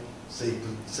thereof, save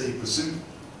pursuit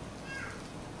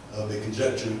of a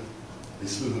conjecture. They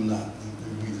slew him not. Let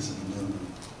me read this in another room.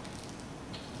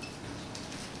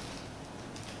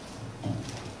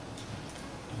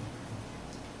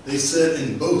 They said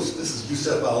in boast, this is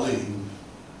Yusuf Ali,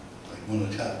 like one of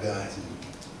the top guys in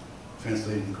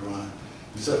translating the Quran.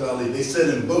 Yusuf Ali, they said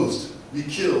in boast, we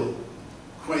killed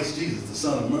Christ Jesus, the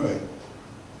son of Mary.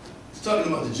 He's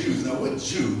talking about the Jews. Now, what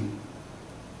Jew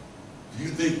do you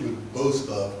think would boast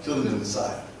of killing the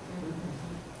Messiah?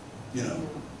 You know,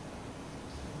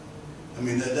 I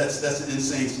mean, that's an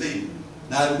insane statement.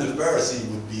 Not even the Pharisee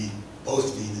would be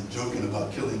boasting and joking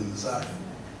about killing the Messiah.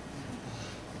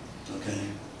 Okay.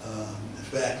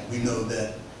 In fact, we know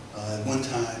that at one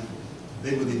time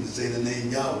they wouldn't even say the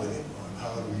name Yahweh, or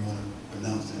however you want to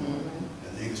pronounce it.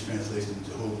 And the English translation,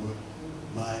 Jehovah.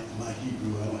 My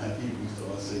Hebrew, I don't have Hebrew, so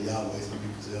I say Yahweh. Some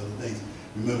people say other things.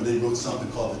 Remember, they wrote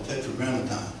something called the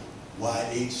Tetragrammaton,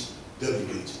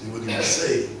 YHWH. They wouldn't even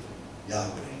say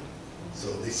Yahweh.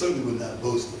 So they certainly would not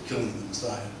boast of killing the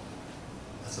Messiah.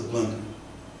 That's a blunder.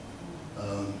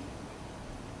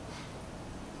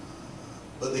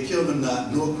 But they killed him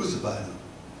not, nor crucified him.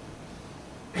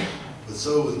 But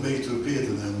so it was made to appear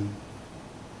to them,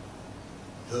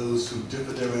 those who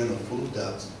differ therein are full of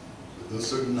doubts, with no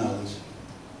certain knowledge,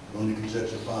 only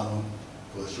conjecture follow,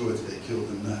 for assuredly they killed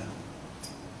him not.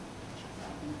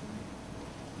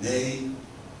 Nay,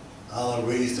 Allah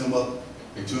raised him up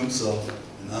into himself,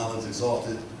 and Allah is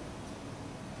exalted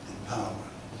in power.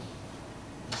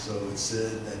 So it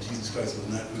said that Jesus Christ was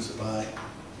not crucified,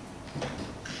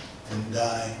 didn't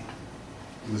die,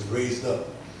 he was raised up.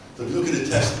 So if you look at the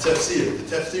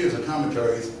tafsirs are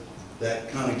commentaries that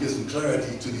kind of give some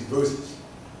clarity to these verses.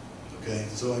 Okay,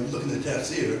 so when you look at the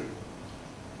tafsir,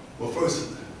 Well, first,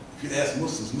 if you ask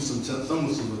Muslims, some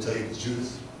Muslims will tell you it was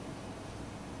Judas.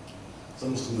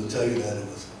 Some Muslims will tell you that it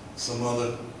was some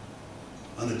other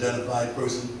unidentified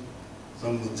person.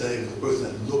 Some will tell you it was a person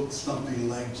that looked something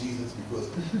like Jesus,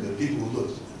 because there are people who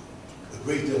looked a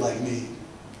great deal like me,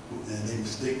 and they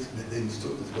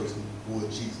mistook this person for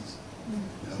Jesus. You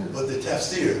know? But the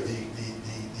tafsir,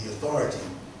 the authority,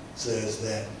 says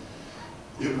that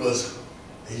it was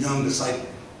a young disciple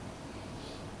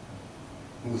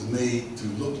who was made to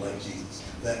look like Jesus.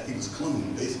 In fact, he was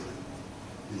cloned, basically.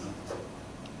 You know,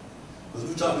 because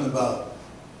we're talking about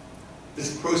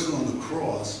this person on the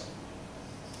cross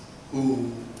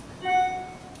who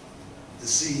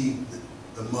deceived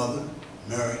the mother,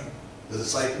 Mary, the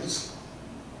disciples,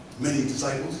 many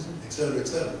disciples, etc.,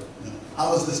 etc. You know,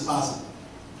 how is this possible?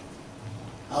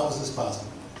 How is this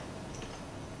possible?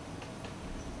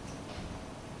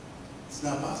 It's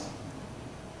not possible.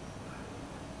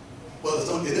 Well,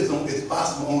 it's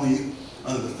possible only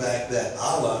under the fact that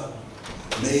Allah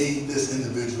made this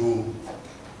individual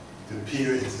to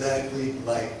appear exactly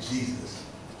like Jesus.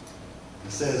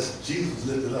 It says Jesus was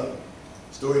lifted up.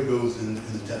 The story goes in the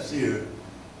tafsir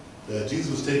that Jesus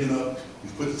was taken up, he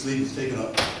was put to sleep, he was taken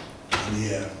up in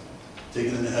the air,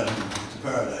 taken into heaven, to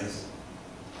paradise,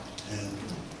 and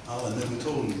Allah never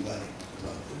told anybody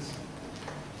about this.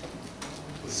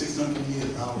 For 600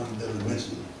 years, Allah never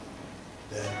mentioned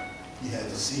that he had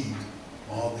deceived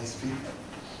all these people.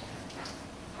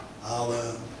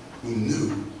 Allah, who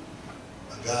knew,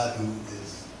 a God who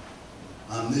is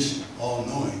omniscient,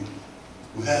 all-knowing,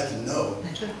 who had to know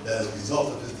that as a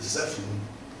result of his deception,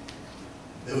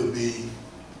 there would be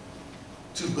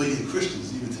 2 billion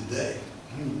Christians even today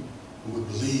who would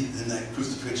believe in that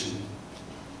crucifixion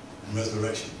and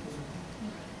resurrection.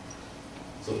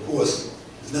 So of course,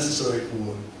 it's necessary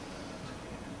for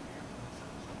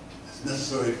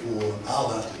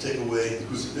Allah to take away the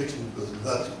crucifixion, because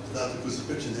without the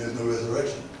crucifixion there is no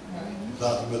resurrection.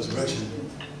 Without the resurrection,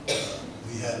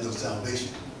 we have no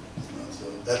salvation. You know, so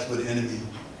that's where the enemy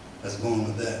has gone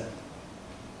with that.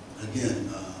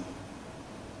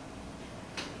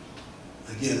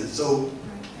 Again, and so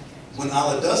when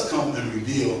Allah does come and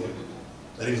reveal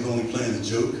that he was only playing a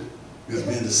joke, he was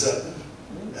being deceptive,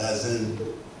 as in,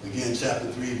 again,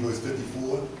 chapter 3, verse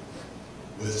 54,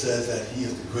 where it says that he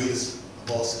is the greatest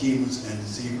of all schemers and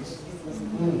deceivers.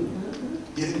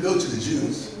 He didn't go to the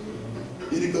Jews.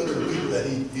 He didn't go to the people that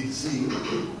he deceived.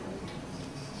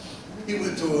 He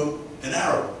went to an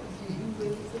Arab,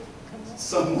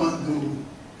 someone who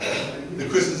the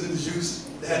Christians and the Jews,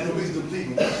 they had no reason to believe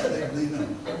him. They believed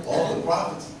him. All the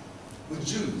prophets were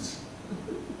Jews.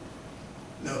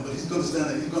 No, but he's going to stand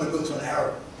there. He's going to go to an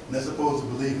Arab, and they're supposed to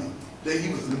believe him. He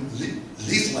was the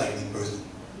least likely person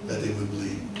that they would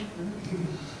believe.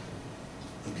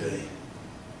 Okay,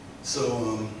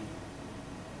 so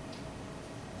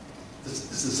this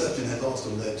deception has also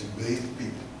led to billions of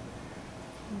people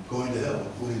going to hell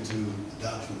according to the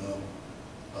doctrine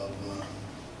of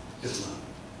Islam.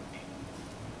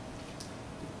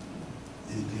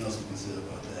 Anything else we can say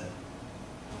about that?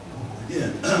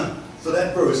 Again, so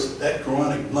that verse, that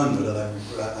Quranic blunder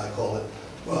that I call it,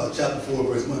 chapter 4,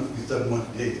 verse 157,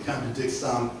 158, it contradicts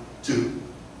Psalm 2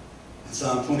 and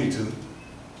Psalm 22.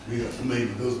 We are familiar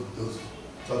with those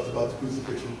talks about the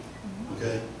crucifixion,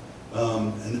 okay?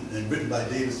 And written by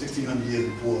David 1,600 years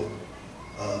before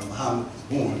Muhammad was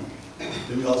born.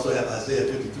 Then we also have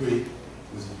Isaiah 53, which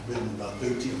was written about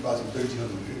approximately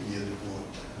 1,350 years before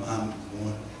Muhammad was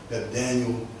born. We have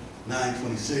Daniel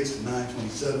 9:26,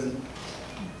 9:27.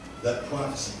 That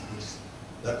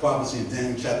prophecy in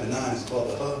Daniel chapter 9 is called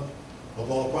the hub of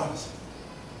all prophecy.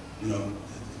 You know,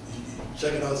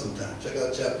 check it out sometime. Check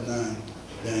out chapter 9,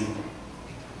 Daniel.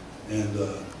 And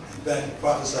in fact, it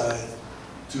prophesied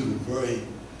to the very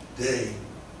day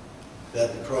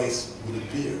that the Christ would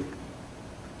appear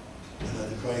and that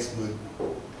the Christ would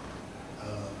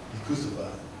be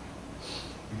crucified,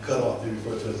 be cut off. They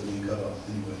refer to it as being cut off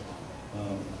anyway.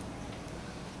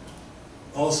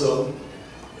 Also,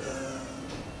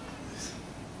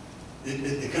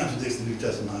 it contradicts the New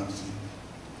Testament, obviously.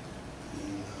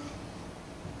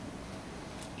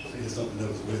 And here's something that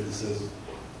was written that says, it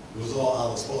was all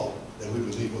Allah's fault that we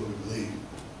believe what we believe.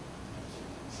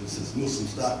 Since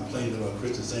Muslims stop complaining about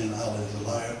Christians saying Allah is a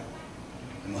liar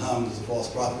and Muhammad is a false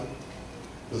prophet,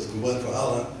 because if it wasn't for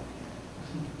Allah,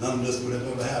 none of this would have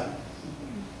ever happened.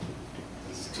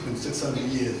 It took him 600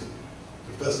 years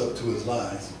to fess up to his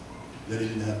lies, that he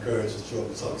didn't have courage to show up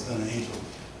and talk. He sent an angel.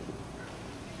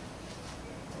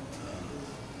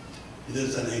 He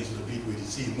didn't send an angel to people he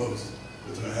deceived most,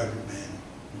 but to an Arabic man,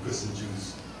 who Christian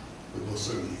Jews would most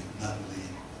certainly not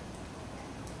believe.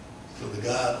 So the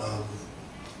God of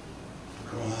the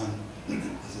Quran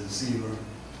is a deceiver,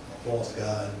 a false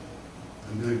God.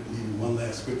 I'm going to give you one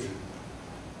last scripture,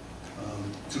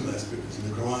 two last scriptures. In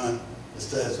the Quran, it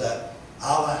says that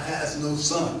Allah has no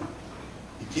son.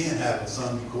 He can't have a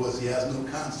son because he has no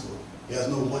consort. He has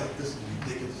no wife. This is a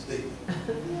ridiculous statement.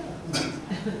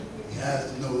 He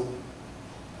has no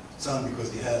son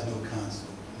because he has no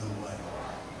consort, no wife.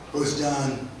 1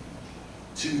 John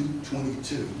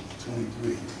 2:22,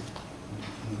 23.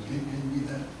 Can you read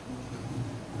that?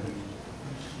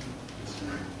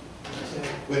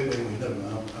 Wait, never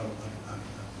mind.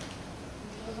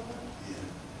 Yeah.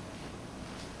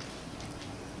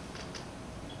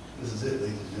 This is it,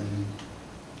 ladies and gentlemen.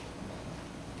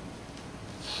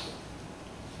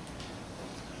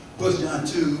 1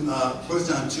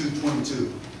 John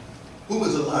 2:22. Who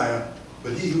is a liar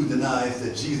but he who denies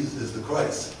that Jesus is the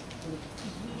Christ?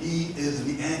 He is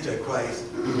the AntiChrist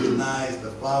who denies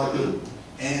the Father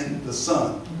and the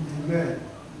Son. Amen.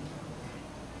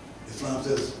 Islam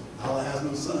says Allah has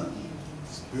no son.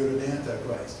 The spirit of the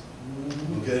Antichrist.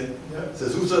 Okay? Yep. It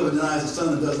says whosoever denies the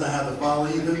Son and does not have the Father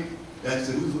either. That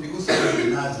says whosoever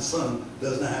denies the Son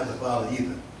does not have the Father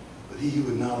either. But he who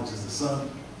acknowledges the Son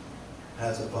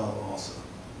has the Father also.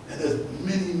 And there's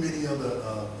many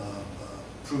other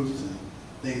proofs and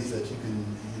things that you can,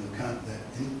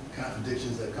 any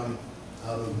contradictions that come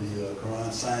out of the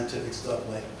Quran, scientific stuff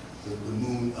like the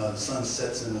moon, the sun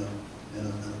sets in a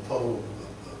puddle of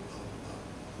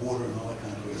water and all that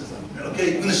kind of crazy stuff.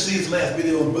 Okay, we're going to see this last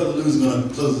video, and Brother Lou's going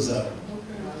to close this out.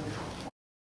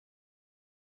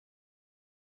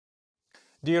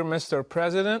 Dear Mr.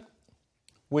 President,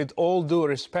 with all due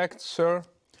respect, sir,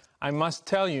 I must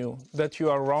tell you that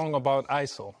you are wrong about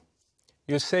ISIL.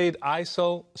 You said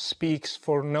ISIL speaks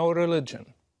for no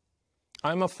religion.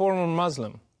 I'm a former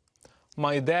Muslim.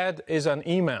 My dad is an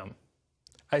imam.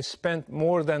 I spent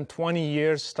more than 20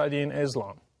 years studying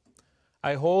Islam.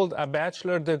 I hold a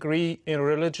bachelor's degree in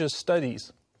religious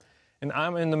studies, and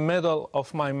I'm in the middle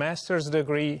of my master's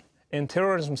degree in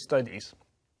terrorism studies.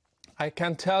 I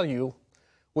can tell you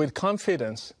with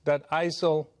confidence that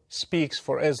ISIL speaks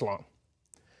for Islam.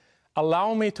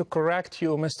 Allow me to correct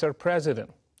you, Mr.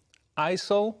 President.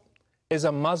 ISIL is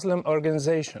a Muslim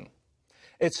organization.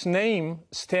 Its name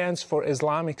stands for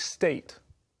Islamic State.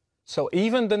 So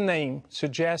even the name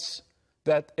suggests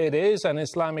that it is an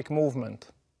Islamic movement.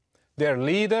 Their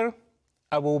leader,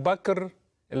 Abu Bakr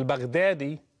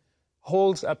al-Baghdadi,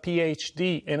 holds a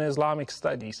PhD in Islamic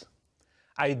studies.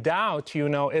 I doubt you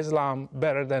know Islam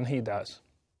better than he does.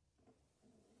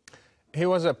 He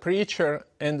was a preacher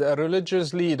and a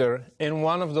religious leader in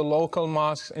one of the local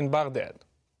mosques in Baghdad.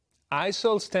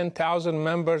 ISIL's 10,000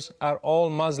 members are all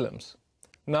Muslims.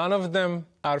 None of them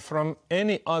are from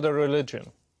any other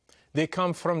religion. They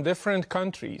come from different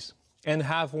countries and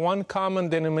have one common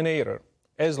denominator,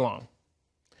 Islam.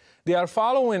 They are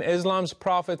following Islam's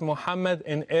Prophet Muhammad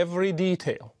in every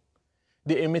detail.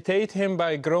 They imitate him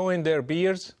by growing their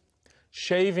beards,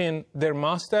 shaving their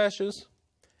mustaches,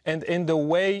 and in the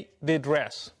way they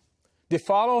dress. They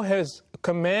follow his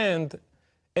command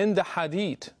in the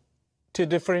hadith to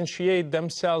differentiate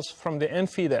themselves from the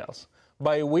infidels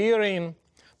by wearing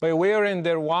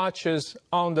their watches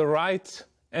on the right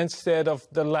instead of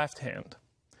the left hand.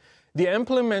 They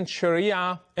implement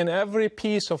Sharia in every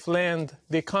piece of land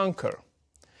they conquer.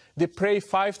 They pray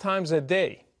 5 times a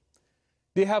day.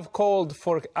 They have called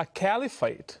for a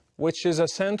caliphate, which is a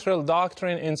central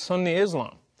doctrine in Sunni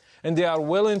Islam, and they are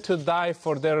willing to die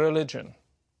for their religion.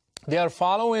 They are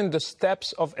following the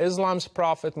steps of Islam's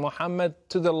Prophet Muhammad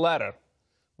to the letter.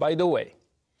 By the way,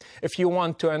 if you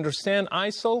want to understand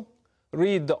ISIL,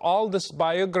 read the oldest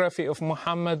biography of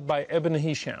Muhammad by Ibn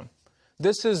Hisham.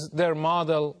 This is their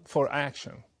model for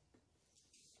action.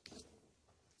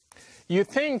 You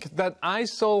think that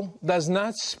ISIL does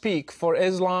not speak for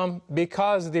Islam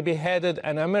because they beheaded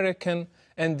an American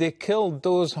and they killed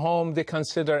those whom they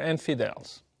consider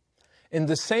infidels. In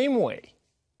the same way,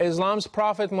 Islam's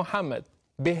Prophet Muhammad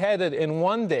beheaded in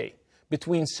one day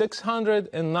between 600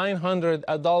 and 900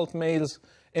 adult males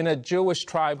in a Jewish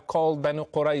tribe called Banu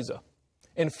Qurayza.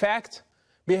 In fact,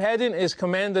 beheading is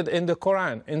commanded in the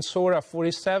Quran, in Surah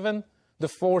 47, the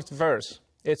 4th verse.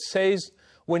 It says,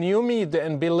 when you meet the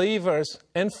unbelievers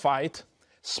in fight,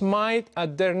 smite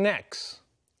at their necks.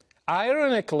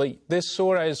 Ironically, this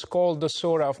surah is called the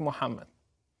Surah of Muhammad.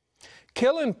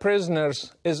 Killing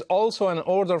prisoners is also an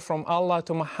order from Allah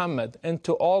to Muhammad and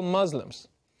to all Muslims.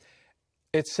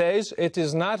 It says it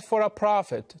is not for a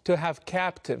prophet to have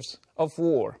captives of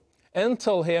war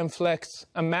until he inflicts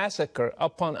a massacre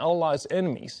upon Allah's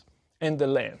enemies in the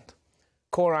land.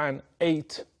 Quran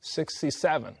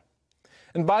 8:67.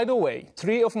 And by the way,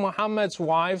 3 of Muhammad's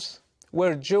wives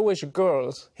were Jewish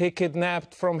girls he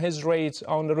kidnapped from his raids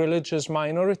on the religious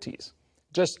minorities,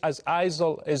 just as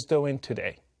ISIL is doing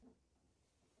today.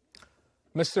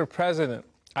 Mr. President,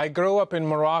 I grew up in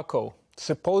Morocco,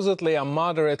 supposedly a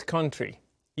moderate country,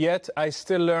 yet I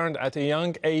still learned at a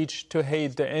young age to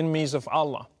hate the enemies of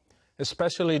Allah,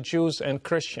 especially Jews and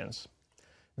Christians.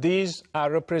 These are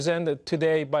represented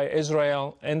today by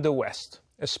Israel and the West,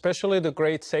 especially the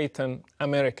great Satan,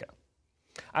 America.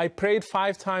 I prayed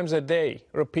 5 times a day,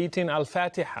 repeating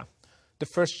Al-Fatiha, the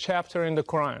first chapter in the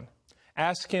Quran,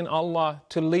 asking Allah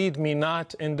to lead me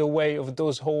not in the way of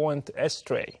those who went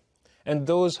astray, and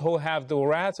those who have the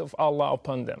wrath of Allah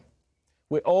upon them.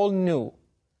 We all knew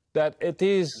that it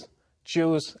is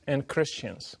Jews and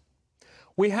Christians.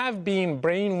 We have been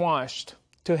brainwashed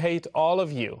to hate all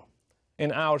of you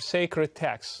in our sacred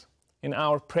texts, in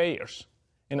our prayers,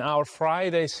 in our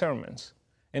Friday sermons,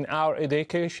 in our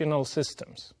educational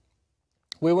systems.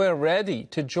 We were ready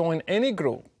to join any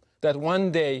group that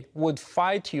one day would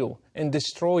fight you and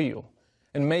destroy you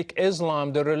and make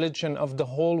Islam the religion of the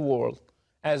whole world,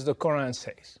 as the Quran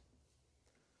says.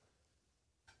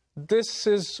 This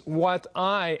is what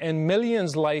I and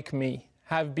millions like me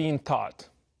have been taught.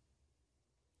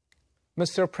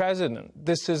 Mr. President,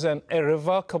 this is an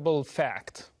irrevocable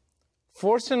fact.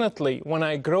 Fortunately, when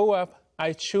I grew up,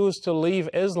 I chose to leave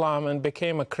Islam and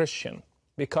became a Christian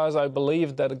because I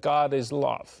believe that God is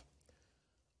love.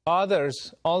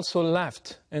 Others also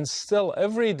left, and still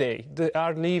every day they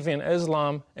are leaving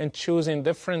Islam and choosing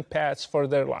different paths for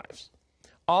their lives.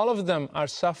 All of them are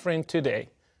suffering today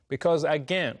because,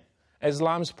 again,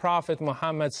 Islam's Prophet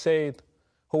Muhammad said,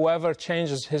 whoever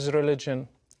changes his religion,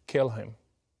 kill him.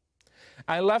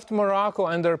 I left Morocco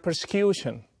under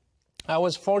persecution. I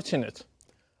was fortunate.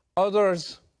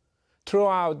 Others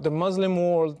throughout the Muslim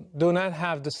world do not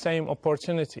have the same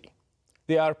opportunity.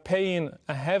 They are paying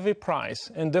a heavy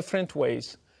price in different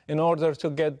ways in order to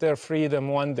get their freedom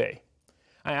one day.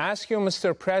 I ask you,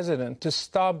 Mr. President, to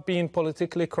stop being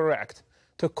politically correct,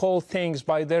 to call things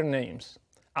by their names.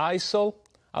 ISIL,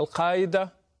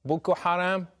 Al-Qaeda, Boko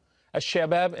Haram,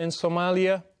 Al-Shabaab in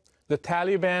Somalia, the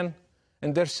Taliban,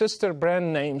 and their sister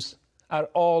brand names are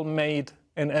all made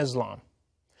in Islam.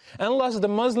 Unless the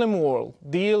Muslim world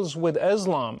deals with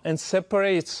Islam and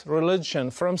separates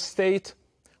religion from state,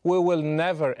 we will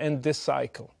never end this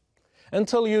cycle.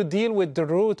 Until you deal with the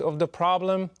root of the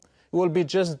problem, you will be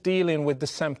just dealing with the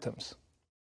symptoms.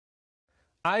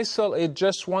 ISIL is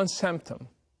just one symptom.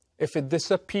 If it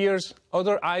disappears,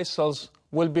 other ISILs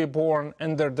will be born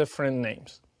under different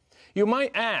names. You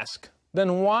might ask,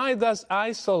 then why does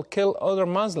ISIL kill other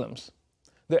Muslims?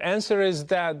 The answer is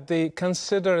that they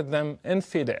consider them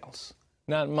infidels,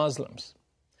 not Muslims.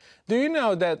 Do you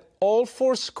know that all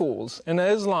 4 schools in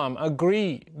Islam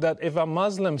agree that if a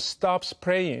Muslim stops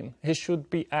praying, he should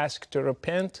be asked to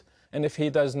repent, and if he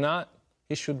does not,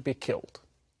 he should be killed?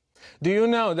 Do you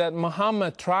know that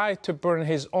Muhammad tried to burn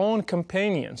his own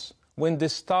companions when they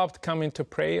stopped coming to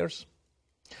prayers?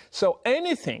 So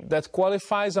anything that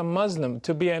qualifies a Muslim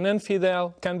to be an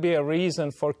infidel can be a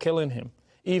reason for killing him,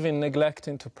 even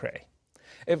neglecting to pray.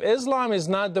 If Islam is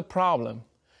not the problem,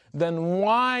 then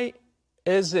why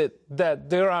is it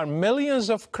that there are millions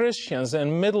of Christians in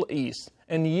the Middle East,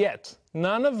 and yet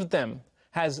none of them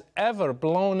has ever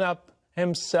blown up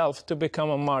himself to become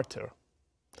a martyr?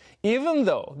 Even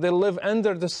though they live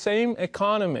under the same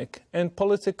economic and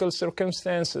political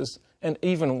circumstances, and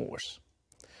even worse.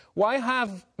 Why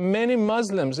have many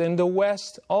Muslims in the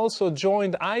West also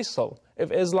joined ISIL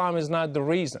if Islam is not the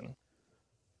reason?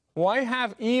 Why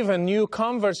have even new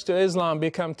converts to Islam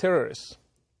become terrorists?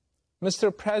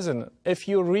 Mr. President, if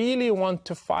you really want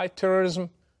to fight terrorism,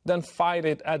 then fight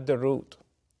it at the root.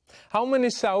 How many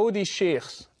Saudi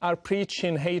sheikhs are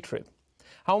preaching hatred?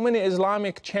 How many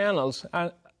Islamic channels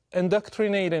are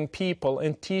indoctrinating people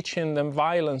and teaching them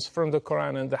violence from the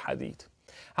Quran and the Hadith?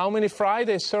 How many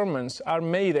Friday sermons are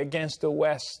made against the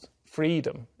West,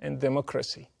 freedom, and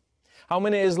democracy? How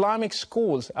many Islamic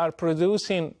schools are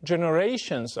producing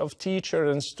generations of teachers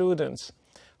and students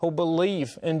who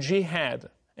believe in jihad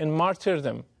and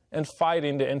martyrdom and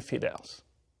fighting the infidels?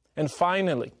 And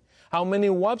finally, how many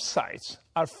websites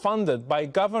are funded by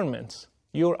governments,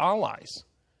 your allies,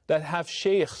 that have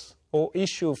sheikhs who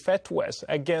issue fatwas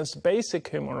against basic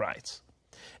human rights?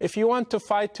 If you want to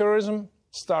fight terrorism,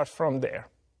 start from there.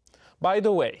 By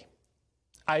the way,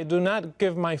 I do not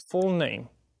give my full name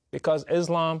because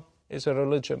Islam is a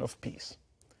religion of peace.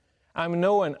 I'm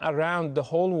known around the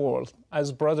whole world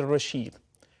as Brother Rashid,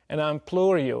 and I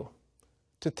implore you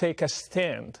to take a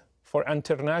stand for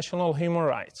international human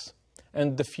rights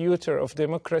and the future of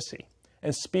democracy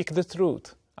and speak the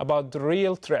truth about the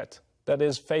real threat that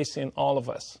is facing all of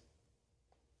us.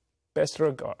 Best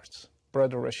regards,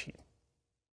 Brother Rashid.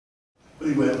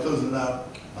 Anyway, I'm closing it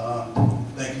out.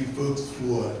 Thank you folks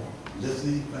for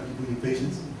listening. Thank you for your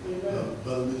patience.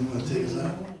 Brother, you want to take us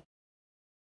out?